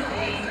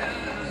permanently.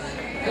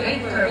 Wait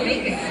for a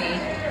vacancy.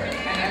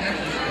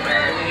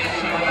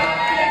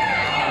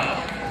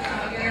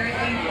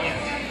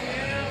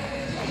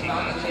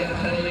 She had a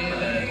penalty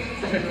and then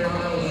took her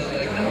arm was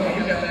like, no,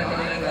 you got back on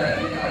that track.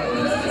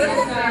 This is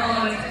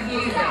always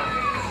confusing.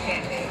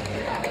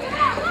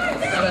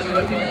 Especially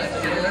with people like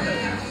Sarah.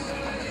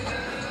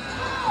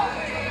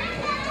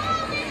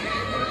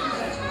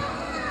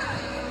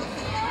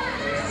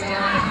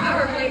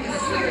 Power play for the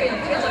serial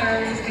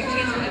killers. Big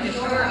chance for them to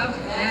shore up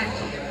that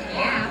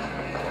gap.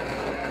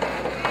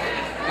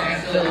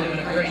 And still doing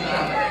a great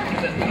job of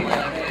keeping people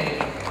at bay.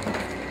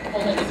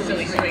 Holding the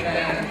Silly String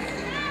back.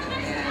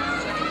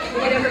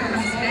 Whatever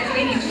comes back,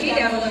 maybe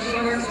Cheetah will if she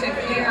works to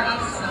clear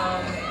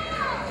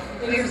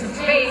some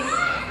space.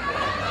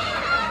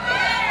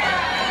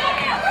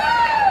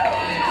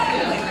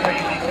 Silly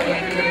String makes her way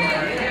through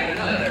and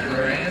another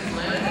grand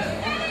slam.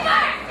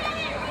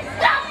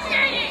 Stop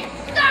singing!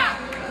 Stop!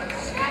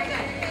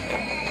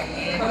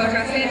 And Coach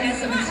Roxanne has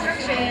some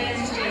instructions.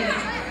 She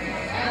is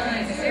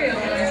telling the serial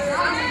killers to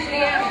sausage the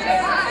after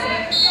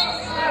sausage.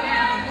 Slow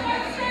down.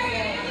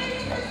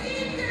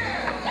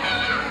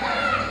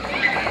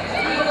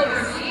 Legal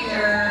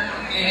procedure.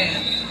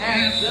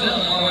 And still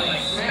more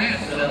like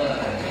Smashzilla.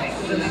 Takes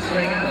Silly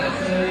String out of the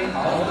Silly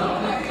Hall.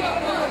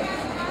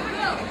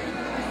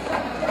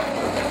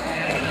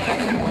 And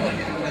another 2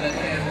 points for the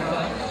Tampa.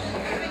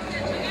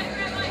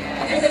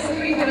 This is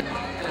pretty good.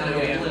 Now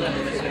we have Little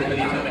Mr.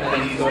 Bitty Atomic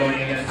Ladies going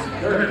against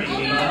Derby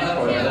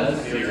for the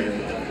serial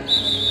killers.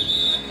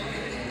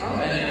 Oh,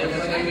 and it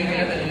looks like we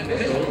have an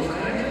official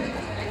timer.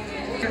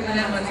 For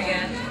that once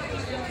again.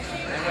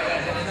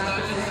 And it's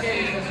not just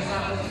skating, it's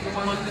not the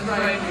ones in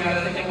right, we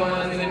gotta take the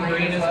ones in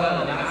green as well.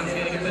 The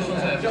non-skating officials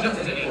have just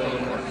as equal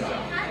important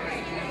job.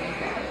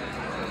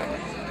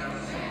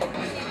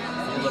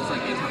 It looks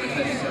like the Atomic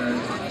Ladies are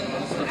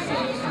still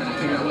trying to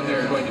figure out what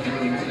they're going to be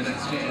doing for the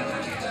next jam.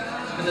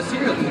 And the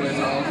serial killers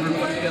are all grouped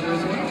up together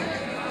as well.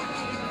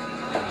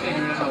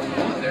 Figuring out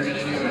what they're going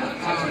to do and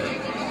how are they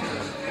going to do it.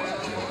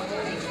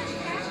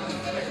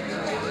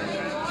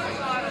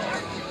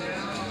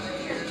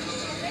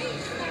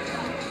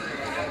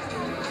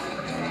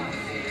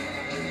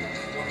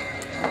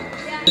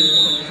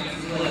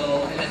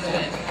 Little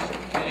Vincent,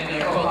 and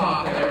they're both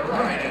off, they're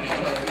right at each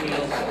other's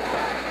heels. A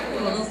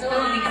little still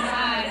on the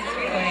inside,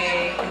 straight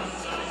away.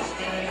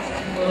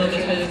 Little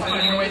Vincent is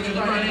finding her way through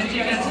the front and she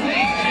gets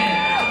snaked in.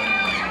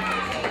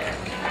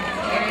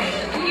 There is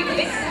a few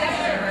big steps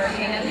for her,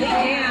 and then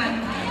lay down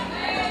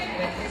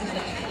with just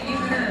a few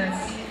turns.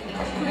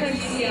 Sometimes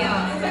you see,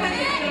 sometimes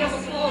you see a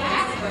full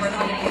passport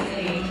on the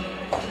lead.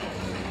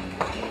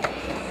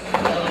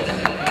 Little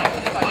Vincent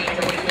is finding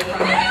her way through the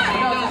front and she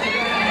goes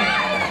again.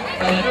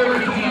 The third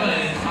demon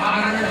is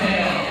on her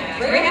tail.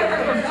 Great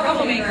effort from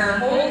Troublemaker,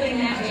 holding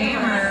that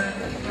jammer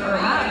for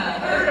about a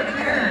third of a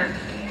turn.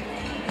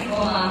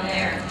 Hold on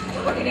there.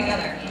 We're working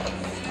together.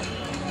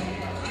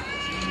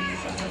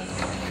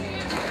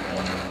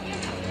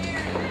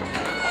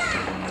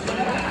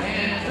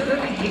 And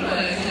Derby Diva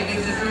actually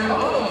makes it through.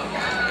 Oh,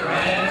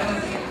 Red.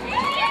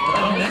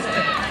 Little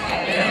Vincent.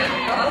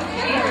 Both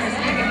jammers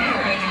neck and neck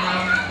right now.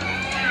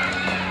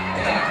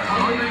 They are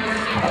hungry for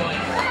some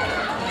points.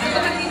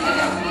 Sometimes you see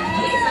those sweet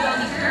pieces on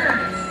the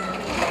turns.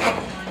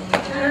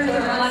 Turns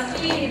are a lot of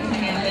speed can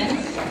happen.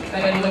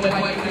 Betty Lou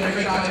White doing a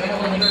great job of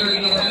holding Derby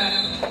Diva back.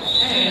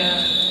 And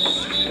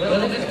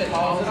Little Vincent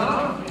falls it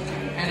off.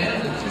 And it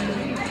is a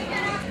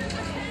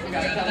 2. We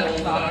got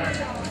Devil's Daughter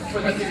for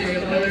the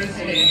serial killers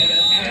skating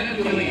against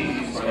Hannah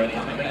Louise for the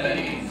Atomic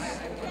Betties.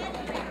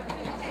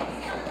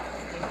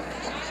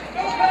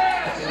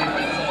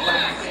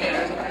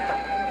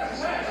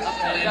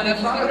 And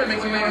Devil's Daughter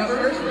makes her way out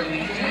first for the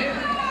jam.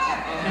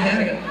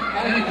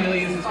 Hannah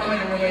Louise is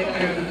fighting her way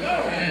through.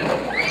 And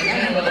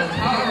again, with those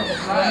powerful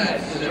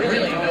strides, so there's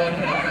really no one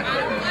can affect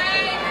her.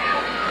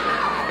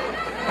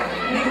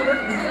 They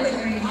work with Silly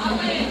String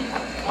blocking.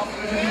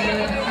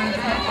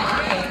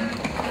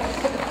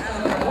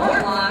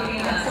 Water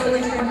blocking.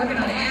 Silly String working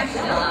on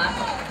Axilla.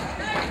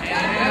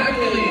 And Hannah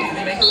Louise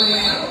makes her way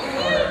out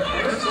for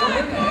first one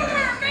in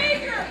there.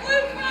 Major!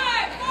 Blue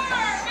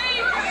 5!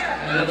 Major!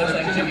 And it looks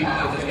like Jimmy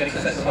Pop is getting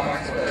set to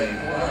box for a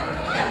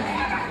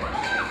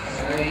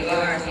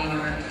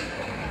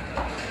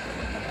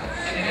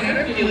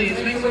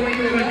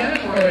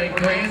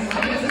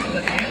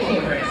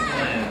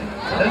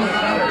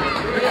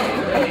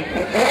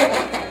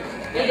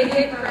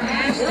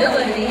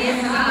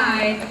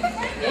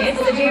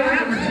the jammer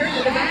out and return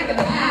to the back of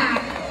the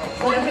pack.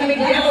 So it's going to be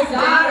Devil's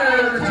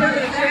Daughter return to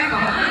the track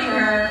behind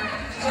her.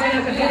 She's going to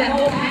have to do that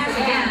whole pass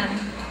again.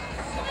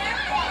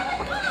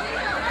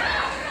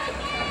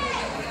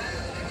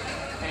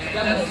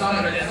 Devil's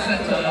Daughter is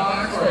sent to the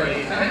box for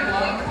a back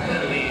block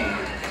penalty.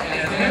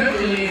 And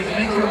Hercules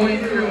makes her way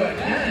through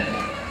again.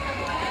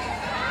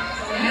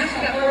 Now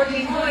she's got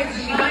 14 points.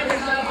 She finds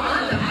herself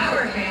on the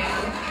power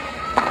jam.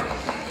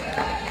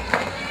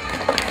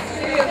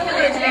 Serial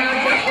Killers now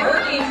just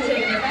working to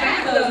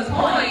defend those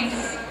points.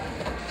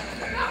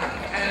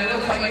 And it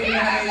looks like he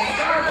has a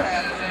star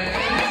pass there.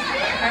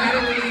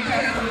 Hercules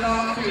passes it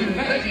off to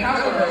Betty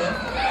Howard.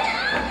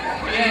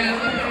 And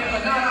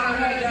but not on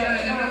her head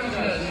yet. Now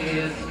because she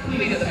is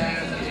completed the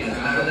pass and she's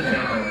out of the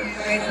chamber.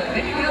 Alright, so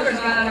Betty Howard's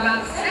got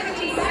about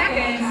 17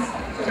 seconds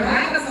to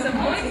rack up some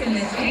points in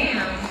this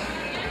jam.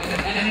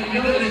 And if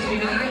you notice, she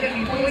did not get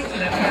any points in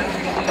that pass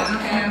because she did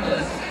not have the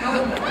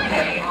helmet on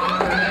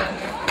her head.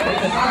 If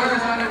the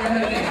stars on her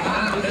head is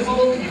not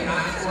visible, you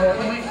cannot score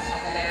points.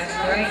 That's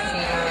right,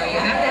 Seymour. You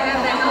have to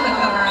have that helmet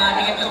cover on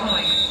to get the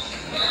points.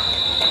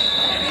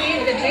 At the end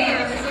of the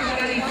jam, this is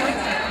got any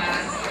points that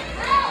pass.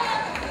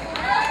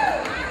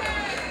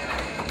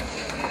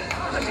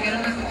 What you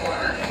got on the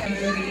floor?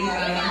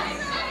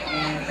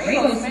 And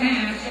Rainbow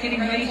Smash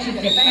getting ready to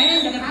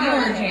defend the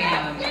power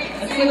jam.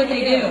 Let's see what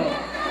they do.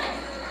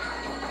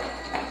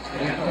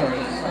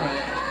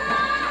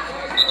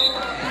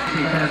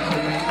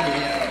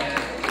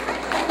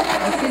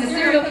 Let's see the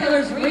Serial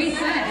Killers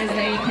reset as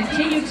they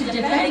continue to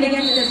defend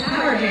against this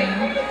power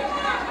jam.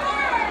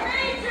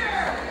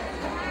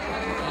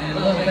 And a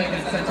little bit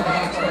gets sent to the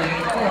box for a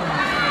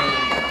forearm.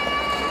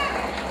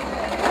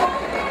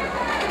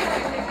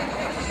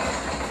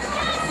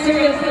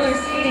 Serial Killers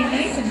skating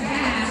nice and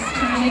fast,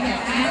 trying to make a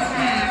fast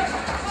pack.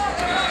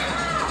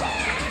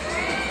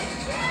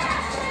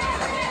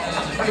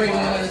 Very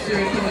well, the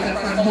Serial Killers up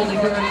front holding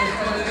her, but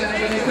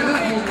they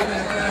cannot hold her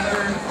back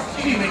forever.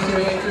 She makes her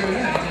way through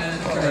again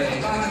for a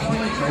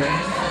 5-point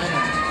grand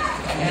slam.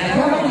 And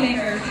her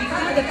homemaker, she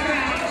cut the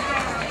track.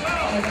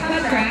 It's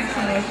cut track,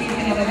 so she's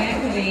going to go back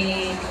to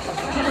the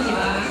penalty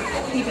box,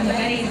 keeping the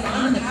Betties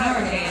on the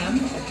power jam.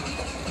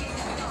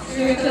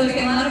 Serial Killers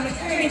getting a lot of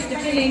experience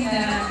defending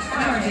the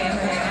power jam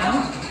right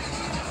now.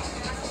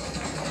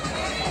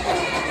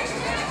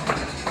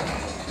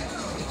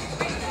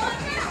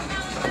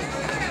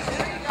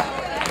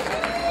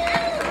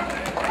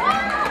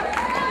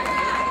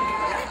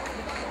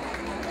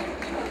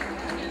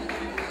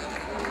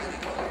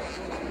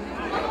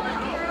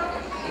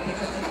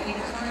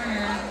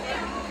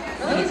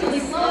 Relatively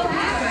slow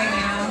pass right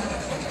now.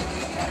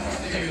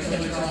 Serial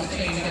Killers are all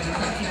staying together,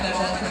 trying to keep that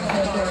ball from the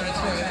whole door and it's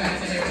going back,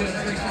 and they're doing a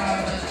great job.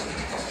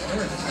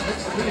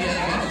 Looks really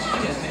again. She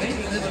is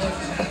making this look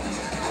nasty.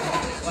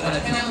 But a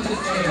talented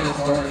player this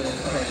board is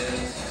what it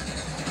is.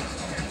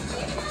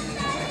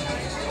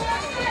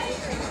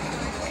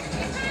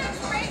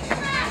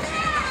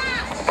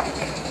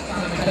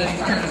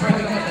 Betty's trying to break up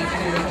that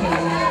Serial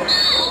Killer wall.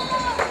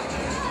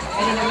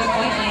 And then the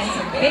point line,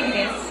 some big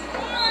hits.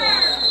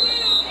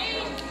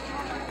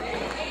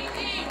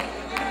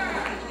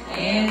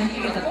 And she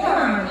gets a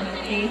forearm in the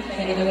teeth.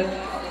 Betty Lewis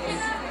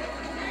is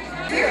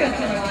Serial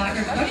Killer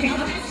Lockers pushing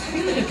up to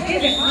the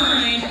pivot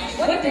line.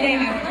 What do they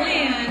have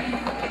planned?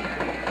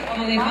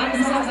 Oh, they bought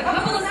themselves a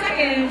couple of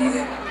seconds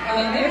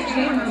while their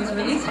jammer was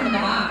released from the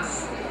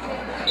box.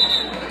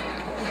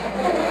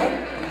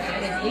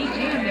 That is lead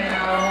jam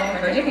now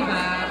for Jiffy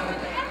Bob.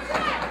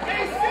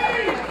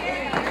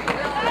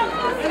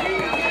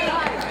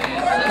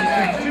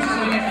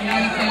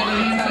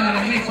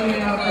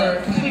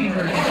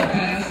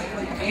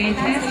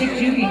 Fantastic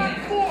juking there.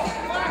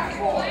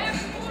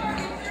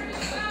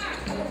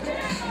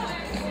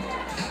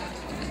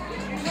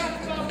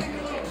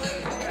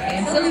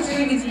 And Silly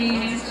String is being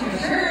asked to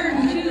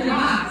return to the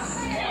box.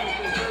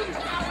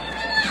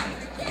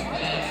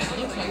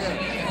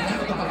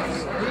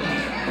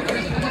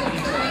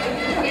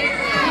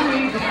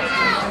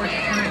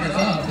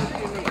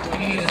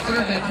 You need to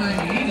serve that time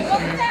you need to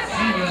serve,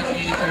 and you also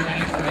need to serve an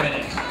extra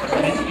minute.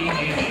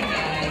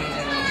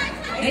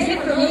 They hit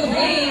for Little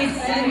Blaze,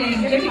 sending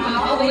Jiffy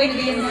Bob all the way to the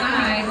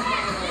inside.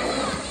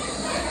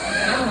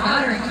 Donald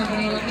Potter and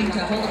company looking to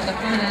hold up the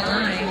front of that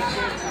line.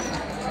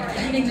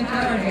 Ending the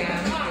power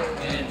jam.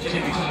 And Jiffy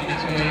Bob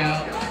gets way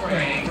out for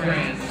a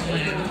grand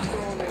slam.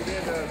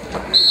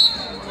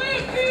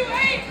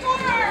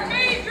 3-2-8-4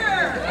 major!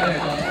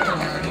 There's a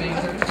forearm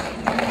major.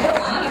 A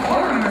lot of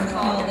forearms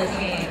called this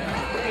game.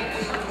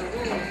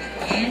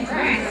 And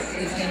Trax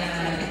is going to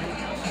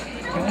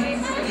join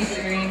Silly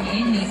String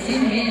in the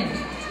sin bin.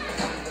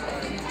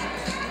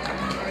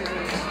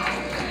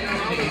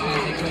 Jiffy Bob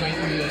makes her way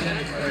through the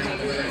tennis court and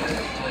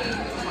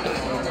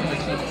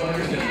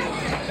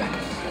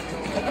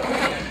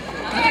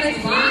Nice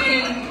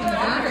blocking from the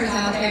blockers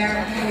out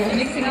there.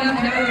 Mixing it up,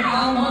 never a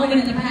ball moment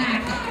in the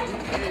pack.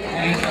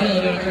 And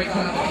still doing a great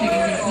job of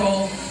taking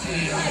control.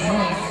 And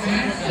more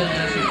snaps than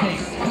she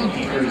takes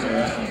Punky Bruiser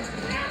out.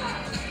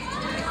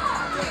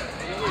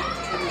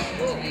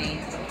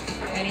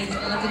 And he's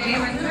let the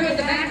jammer through at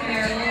the back.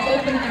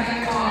 open in their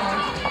back wall.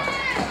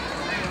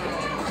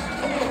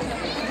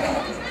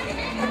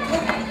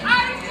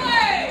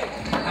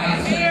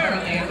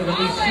 After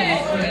release City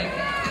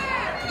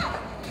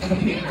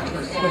completing her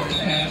first scoring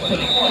pass,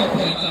 putting 4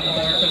 points on the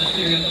board for the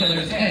Serial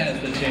Killers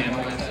as the jam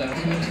wins up.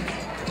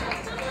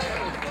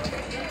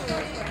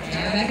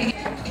 And back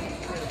again.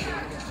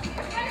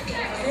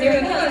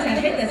 Serial Killers have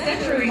hit the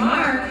century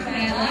mark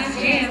at last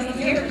jam. Let's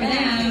hear it for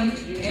them.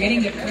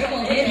 Getting to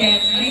triple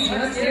digits. Nice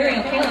work,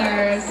 Serial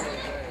Killers.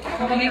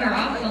 Troublemaker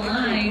off the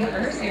line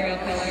for Serial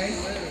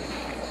Killers.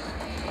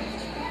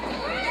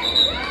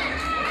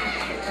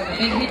 A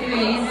big hit to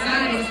the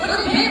inside. It's a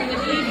little hit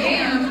with the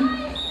jam.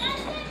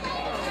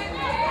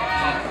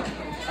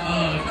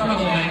 Oh,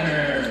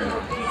 Troublemaker.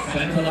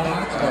 Sent to the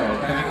box for a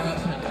crack up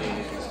penalty.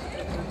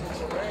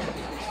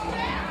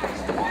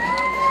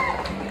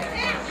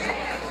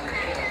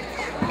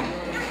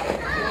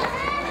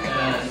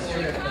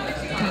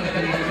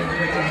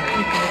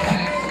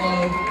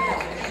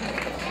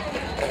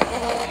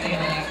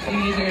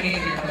 Easier and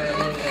easier for a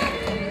little bit.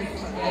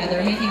 Yeah,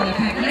 they're making the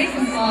pack nice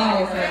and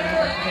slow for the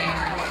jam.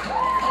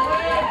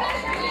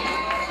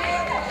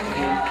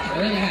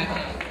 Really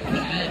happy to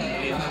end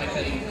the Atomic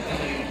City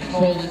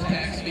control this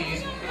pack speed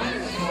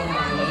and score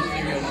on those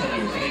Serial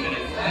Killers, making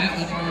it that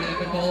much more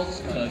difficult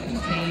to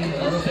contain a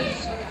little bit.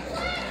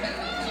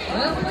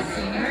 Well, let's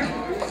see her.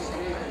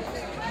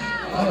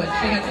 Oh, and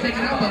she got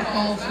taken out but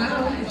falls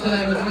down, so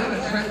that was not a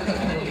track cut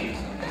penalty.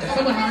 If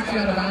someone knocks you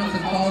out of bounds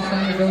and falls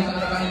down or goes out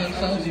of bounds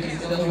themselves, you can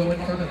still go in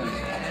front of them.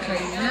 That's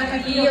right. You not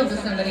have to yield to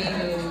somebody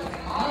who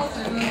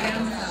also goes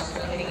down south.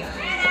 So hitting it.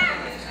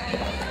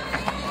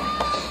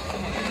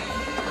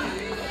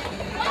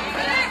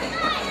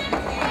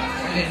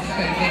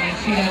 And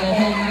Sheena will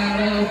hold it out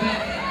a little bit.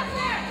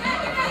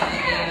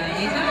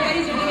 These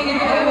Almighties are doing a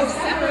good job of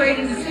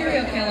separating the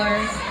Serial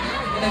Killers.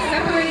 They're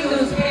separating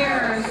those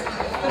pairs,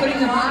 putting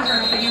the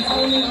blockers against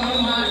only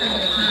one blocker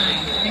at a time.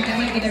 I think that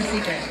might be their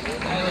secret.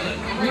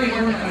 Great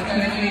work on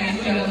Stephanie and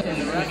Sheena. And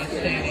the ring is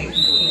standing.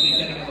 She'll be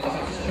getting into the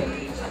box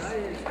shortly.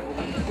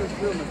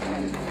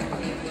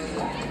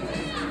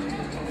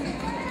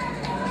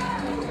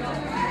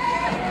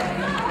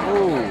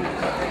 Ooh.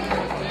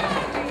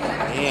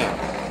 Damn.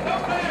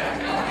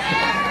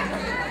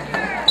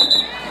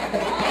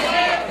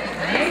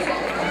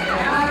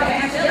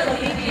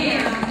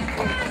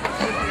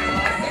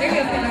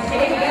 Serial Killers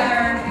stay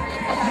together,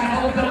 trying to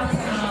open up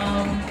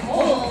some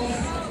holes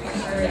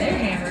for their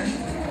hammer.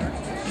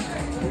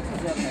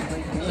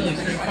 Silly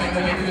string fighting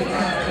their way through the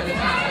front to the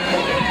top.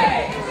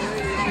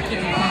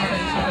 Jimmy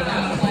Poppins took it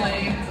out of play.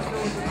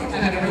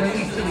 Having a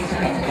release Silly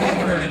string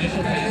for her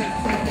initial pass.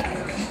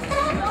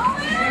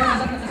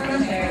 Sarah's up at the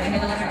front there. They had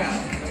to let her go.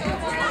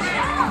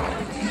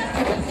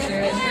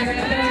 Serial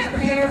Killers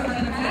prepare for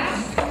another pass.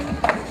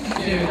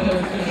 Serial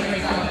Killers doing a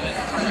great job at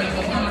spreading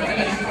the pond,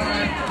 cutting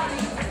hard,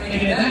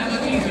 making it that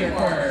much easier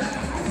for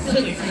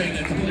Silly String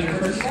to complete her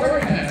first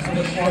scoring pass,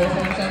 putting 4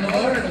 points on the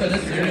board for the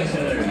Serial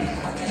Killers. And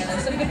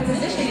there's some good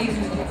positioning,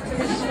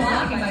 position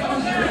blocking by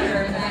Coach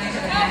Bruder in the back of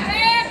the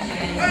pack.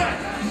 And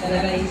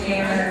everybody's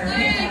hammer on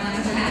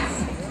the pass.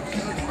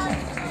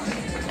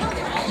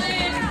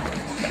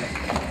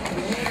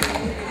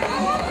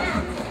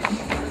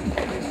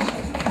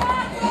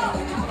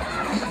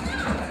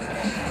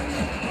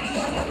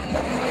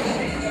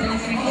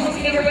 Almost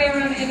get her way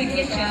around Emma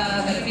Kitcha,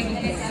 but a big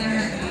hit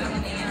center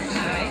on the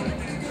inside.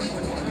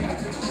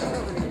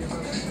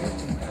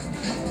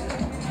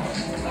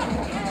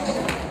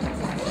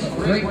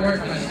 Great work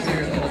by the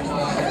Serial Killers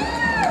blockers.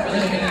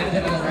 Really making it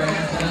difficult for her to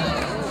done.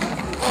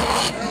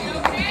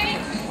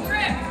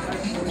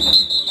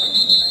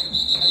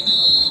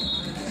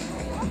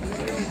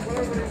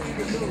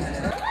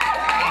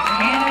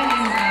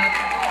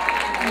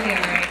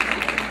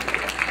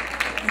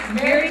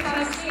 Very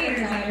tough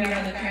skaters out here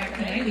on the track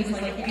tonight. We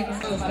just like to give them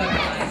those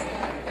butterflies.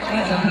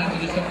 Sometimes we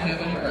just don't have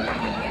any breath.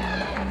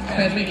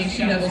 Fed's making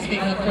She Devil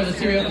skating up for the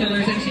Serial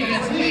Killers, and she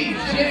gets lead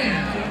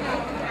jam.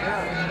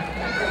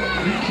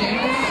 Lead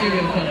jam,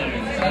 Serial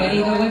Killers. Ready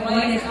to whip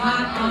white is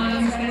hot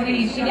on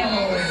Stephanie She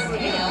Devil's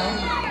tail.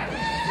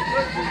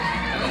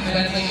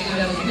 Fed's making She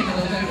Devil kicking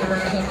those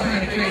afterburners up,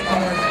 trying to create some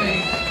more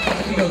space.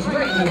 She goes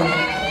right to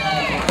her.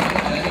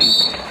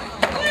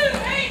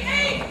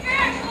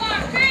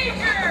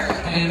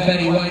 And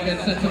Betty White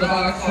gets sent to the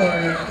box for a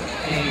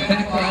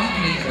backlock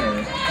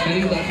major.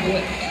 Betty left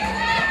with.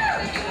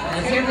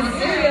 Let's hear from the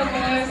Serial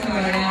Killers who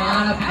are now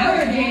on a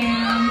power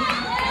jam.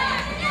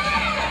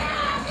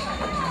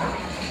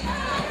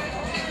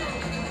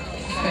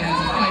 Fans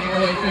fighting her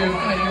way through,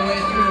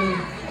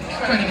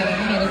 trying to get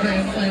another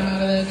grand slam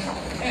out of this.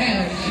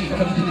 And she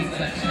completes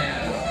that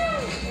task.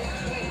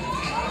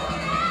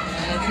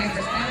 Let's hear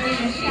for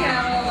Stephanie and She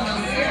Devil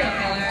on the Serial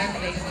Killers.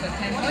 They just put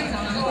 10 points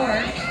on the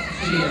board.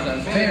 She is a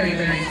very,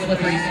 very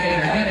slippery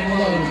skater, getting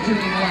low,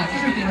 shooting left,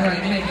 shooting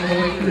right, making her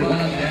way through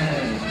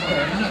again for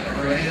another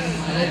grand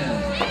slam.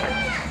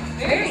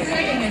 Very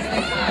exciting as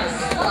this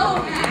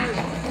slow pack.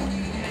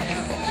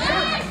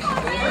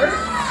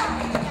 First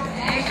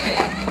action.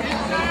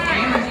 The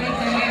cameras make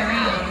their way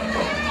around.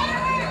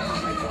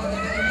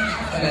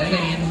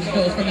 Benny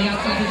goes from the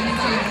outside to the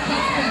inside.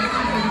 Cuts back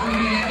to the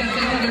booty and gets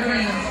another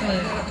grand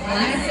slam.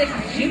 Classic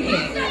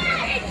juking.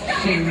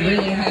 She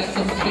really has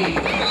some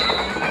speed.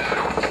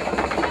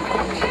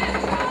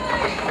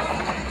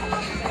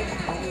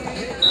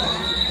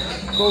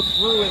 Go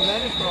through and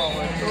then throw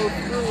it. Go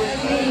through and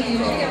then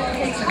throw it.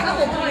 It takes a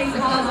couple points to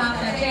pause off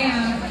that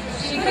jam.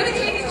 She could have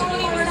taken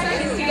 20 more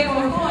seconds to get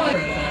more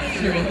points.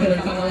 Serial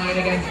Killers on the line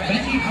against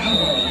Benji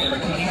Powell, number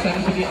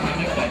 27 for the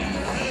Atomic Betty.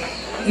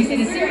 We see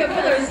the serial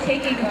killers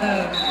taking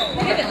the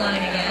pivot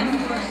line again.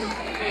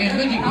 And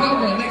Benji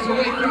Powell makes her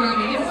way through on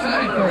the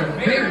inside for a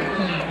very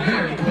clean,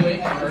 very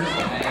quick first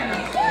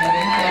pass.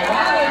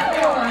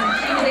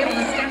 She was able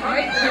to step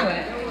right through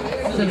it.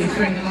 Silly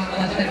String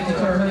left that to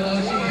her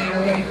low. She made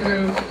her way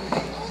through.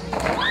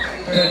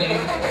 Early.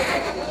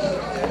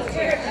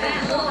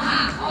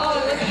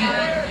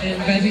 And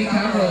Benji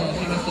Powell,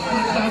 she must have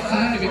punched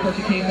outside before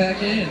she came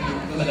back in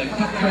with a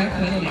cut track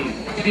penalty,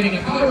 giving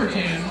a power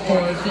jam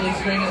for Silly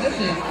String. And this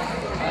is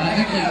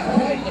actually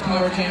quite the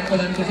power jam for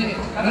them because they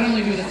not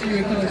only do the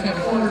serial killers have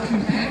a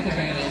 4-2 pack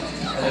advantage,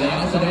 but they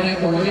also don't have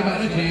to worry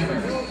about a jammer.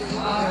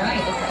 All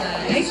right,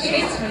 nice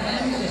chance for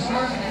them to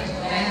shorten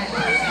that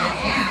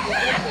gap.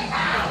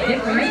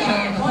 Differential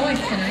in the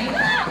points tonight.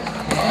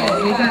 Oh,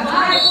 we've got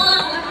 5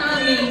 plus left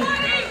on the.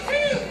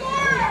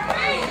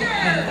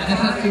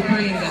 SS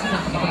Supreme that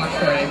comes to the box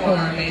for a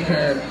foreign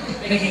major,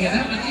 making it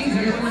that much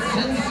easier for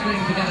Silly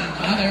String to get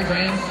another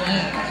grand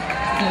slam.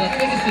 So the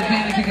biggest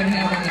advantage you can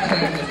have on the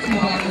track with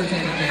 2 boxers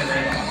and a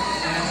jammer.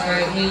 That's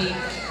right.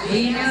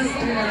 We announced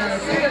the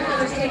serial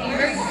killers taking a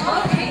very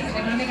slow pace.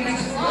 They're going to make an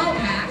extra slow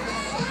pack.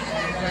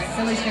 Let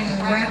Silly String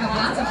rack up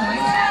lots of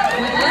points.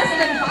 With less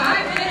than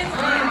 5 minutes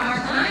on our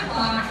time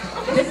clock,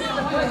 this is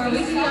the point where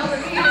we see all the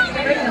students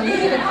ready to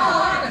leave it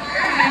all on the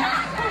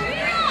track.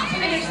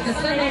 Finish the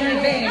Sunday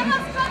Night Big.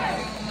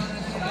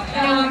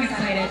 And I'm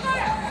excited.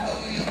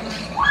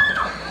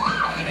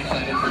 I'm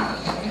excited too.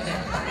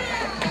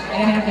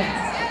 And have that.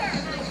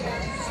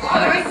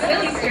 All right,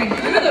 Silly String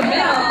through the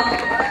middle.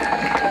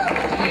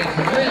 She is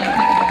really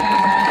taking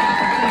advantage of the opportunity.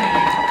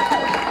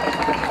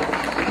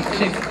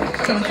 She's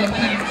shown some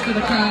thanks to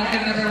the crowd,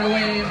 giving everyone a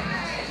wave.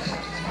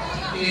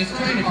 She is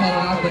trying to call it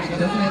off, but she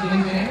doesn't have to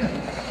leave the hand.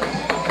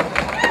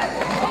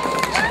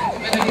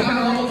 And you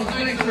have almost a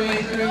nice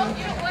way through.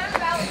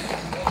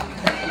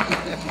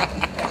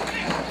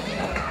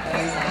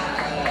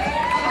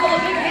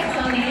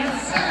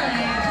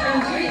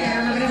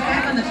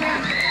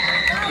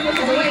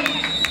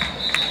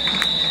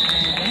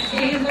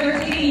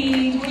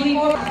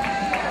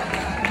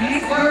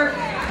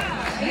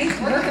 Nice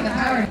work of the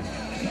power.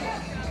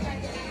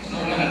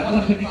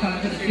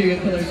 155 for the serial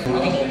killers.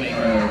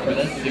 Troublemaker for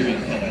the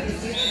serial killers.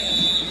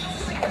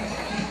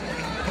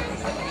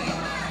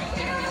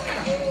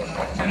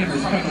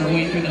 Amber's coming her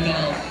way through the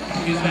middle.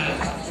 She's got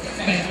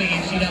Fan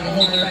Bee. She doesn't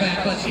hold her back,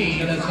 but she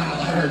does not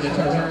let her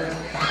deter her.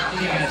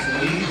 She has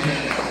leads it.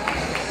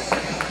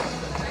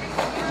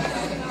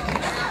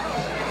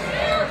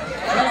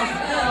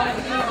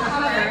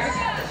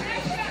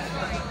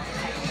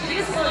 She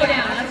just slow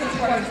down. That's what's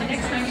important. So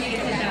next time she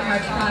gets hit that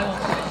hard, she probably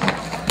won't fall.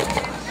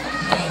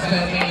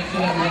 Very nice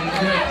blocking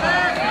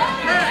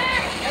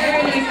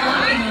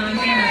on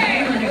Hammer.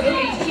 Hammer,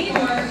 good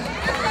teamwork.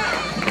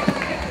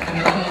 And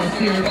that's all the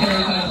serial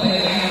killers on the play.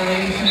 They had a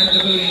ladies hammer the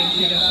booty and she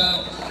gets out.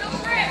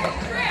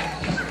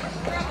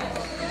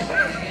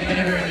 And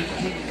everyone is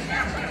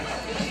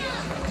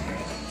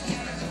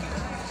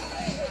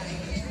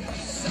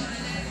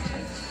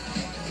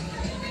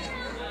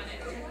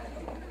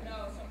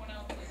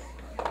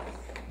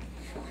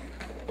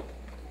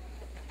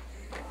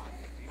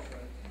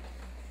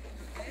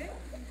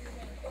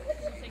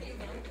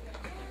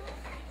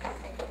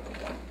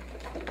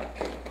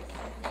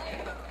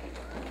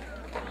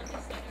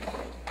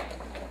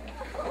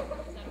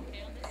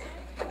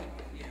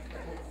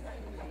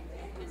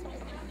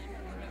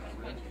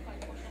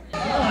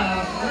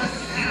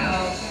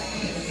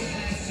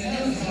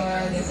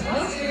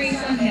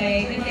Sunday,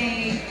 good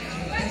day.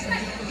 There's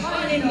some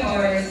fun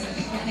indoors.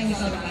 I think we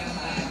saw the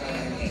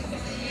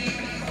 5-on-5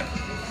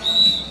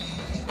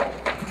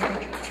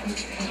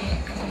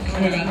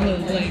 we got a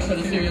little late for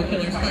the serial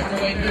killers fight her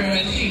way through,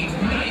 and she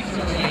knifes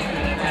her way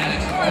through the back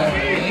for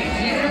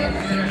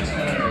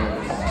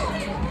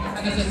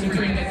As a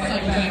Supreme gets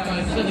cycled back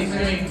by Silly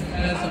String,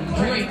 and has some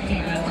great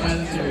defense by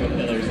the serial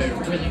killers. They're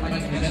really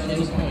fighting to get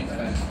those points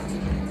back.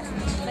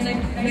 And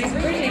there's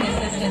brilliant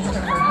assistance from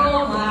her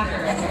fellow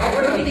blockers,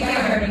 working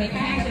together to make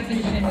Pack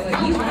Division into what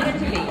you want it to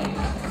be.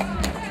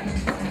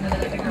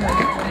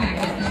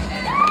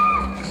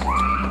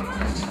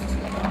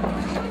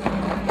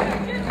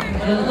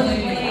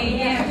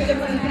 After the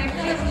run back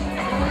just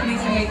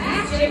makes her way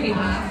past Jimmy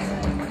Pop.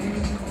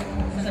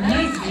 Some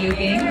nice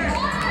juking.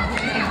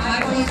 She's got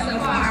 5 points so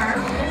far.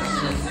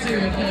 The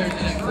serial killers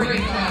did a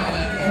great job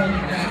at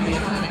holding back the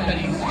Atomic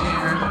Betty's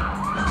jammer.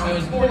 It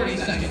was 40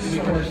 seconds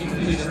before she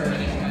completed her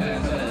initial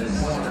passes.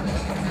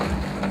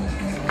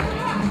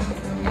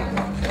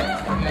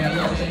 We got a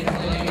little change of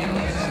lane,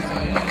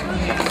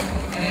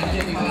 and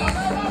Jimmy Pop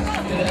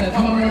did a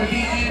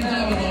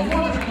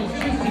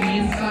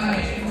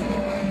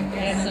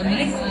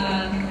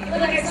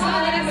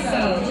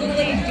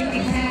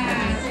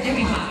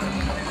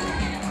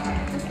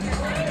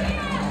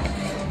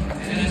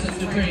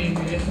Green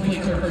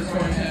completes her first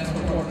scoring pass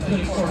before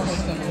putting 4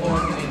 points on the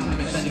board for the team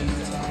defending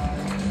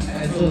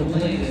as Little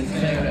Blade is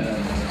there to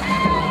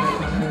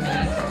capitalize on her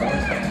next scoring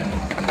pass.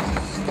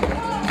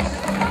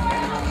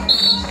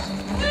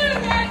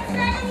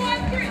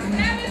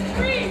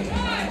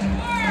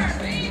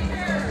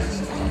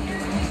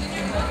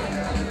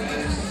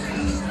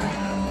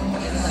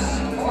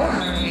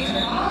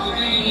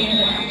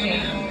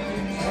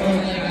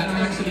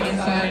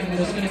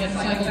 Was going to get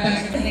cycled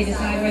back. They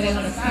decide where they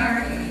want to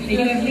start. They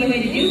do have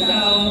leeway to do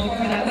so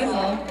before that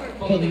whistle.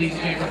 Both of these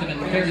jammers have been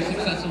very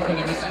successful for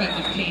their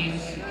respective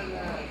teams.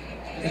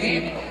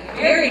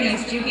 Very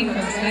nice juking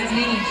from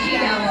Stephanie and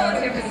G-Double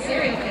here for the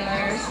serial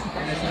killers.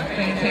 That's a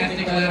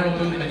fantastic lateral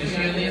movement. Is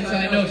she on the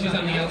inside? No, she's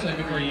on the outside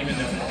before you even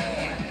know it.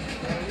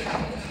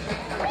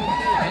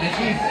 And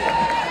she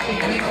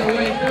makes her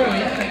way through.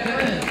 Yes,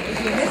 again. If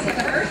you missed it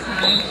the first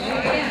time, do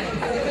it again.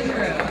 Zipping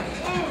through.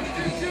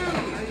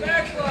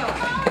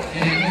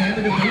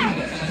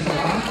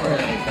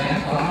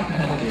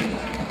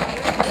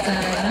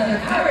 Another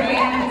power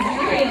jam,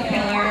 serial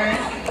killers.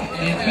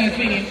 And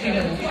Stephanie and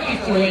G-Double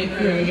fights her way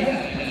through.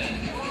 Yeah.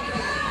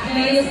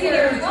 Now you'll see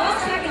there are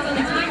 12 seconds on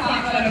the time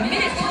clock, but a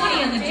minute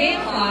 20 on the jam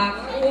clock.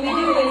 What we do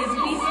is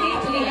we skate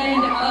to the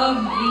end of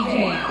the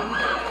jam.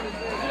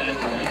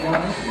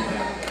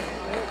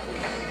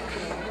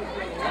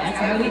 That's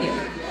how we do it.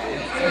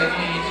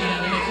 Stephanie and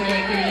G-Double makes her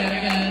way through yet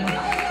again.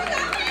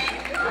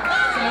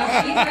 So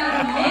she's got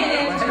a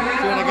minute to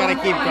wrap I gotta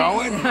keep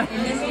going.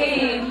 in this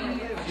game.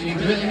 She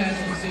really has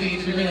some speed,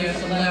 she really has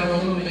some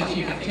lateral movement,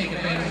 she can take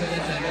advantage of this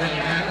and really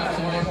rack up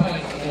some more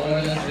points for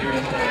the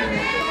serial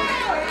killers.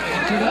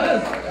 And she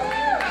does.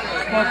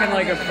 Walking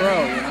like a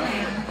pro, you know?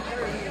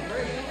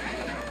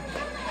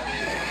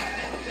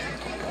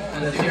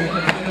 And the serial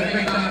killers do a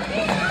great job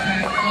keeping that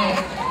pass slow.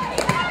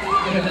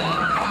 Given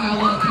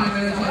how little time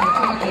there is on the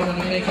clock, they want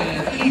to make it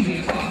as easy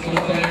as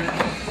possible for their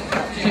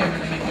jammer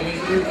to make their way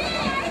through.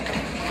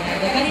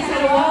 The Betty's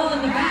had a wall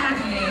in the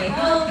back, and they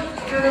held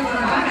her for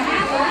about a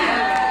half a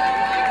lap.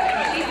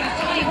 She's got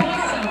 20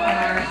 points so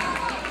far.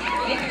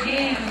 Big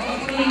jam,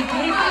 25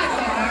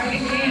 so far.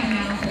 Big jam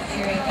now for the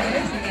serial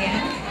killers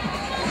again.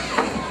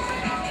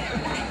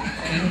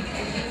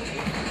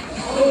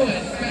 Oh,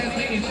 and fast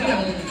making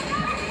chill.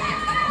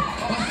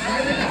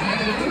 Right in the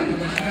back of the booth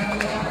when she got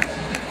the wall.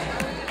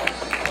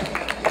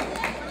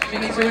 She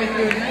makes her way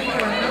through again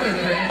for another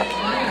grand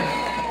slam.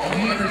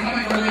 Hammer's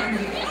fighting her way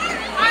through the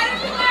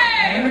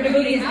Hammer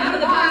Djibouti is out of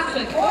the box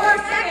with 4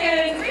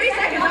 seconds.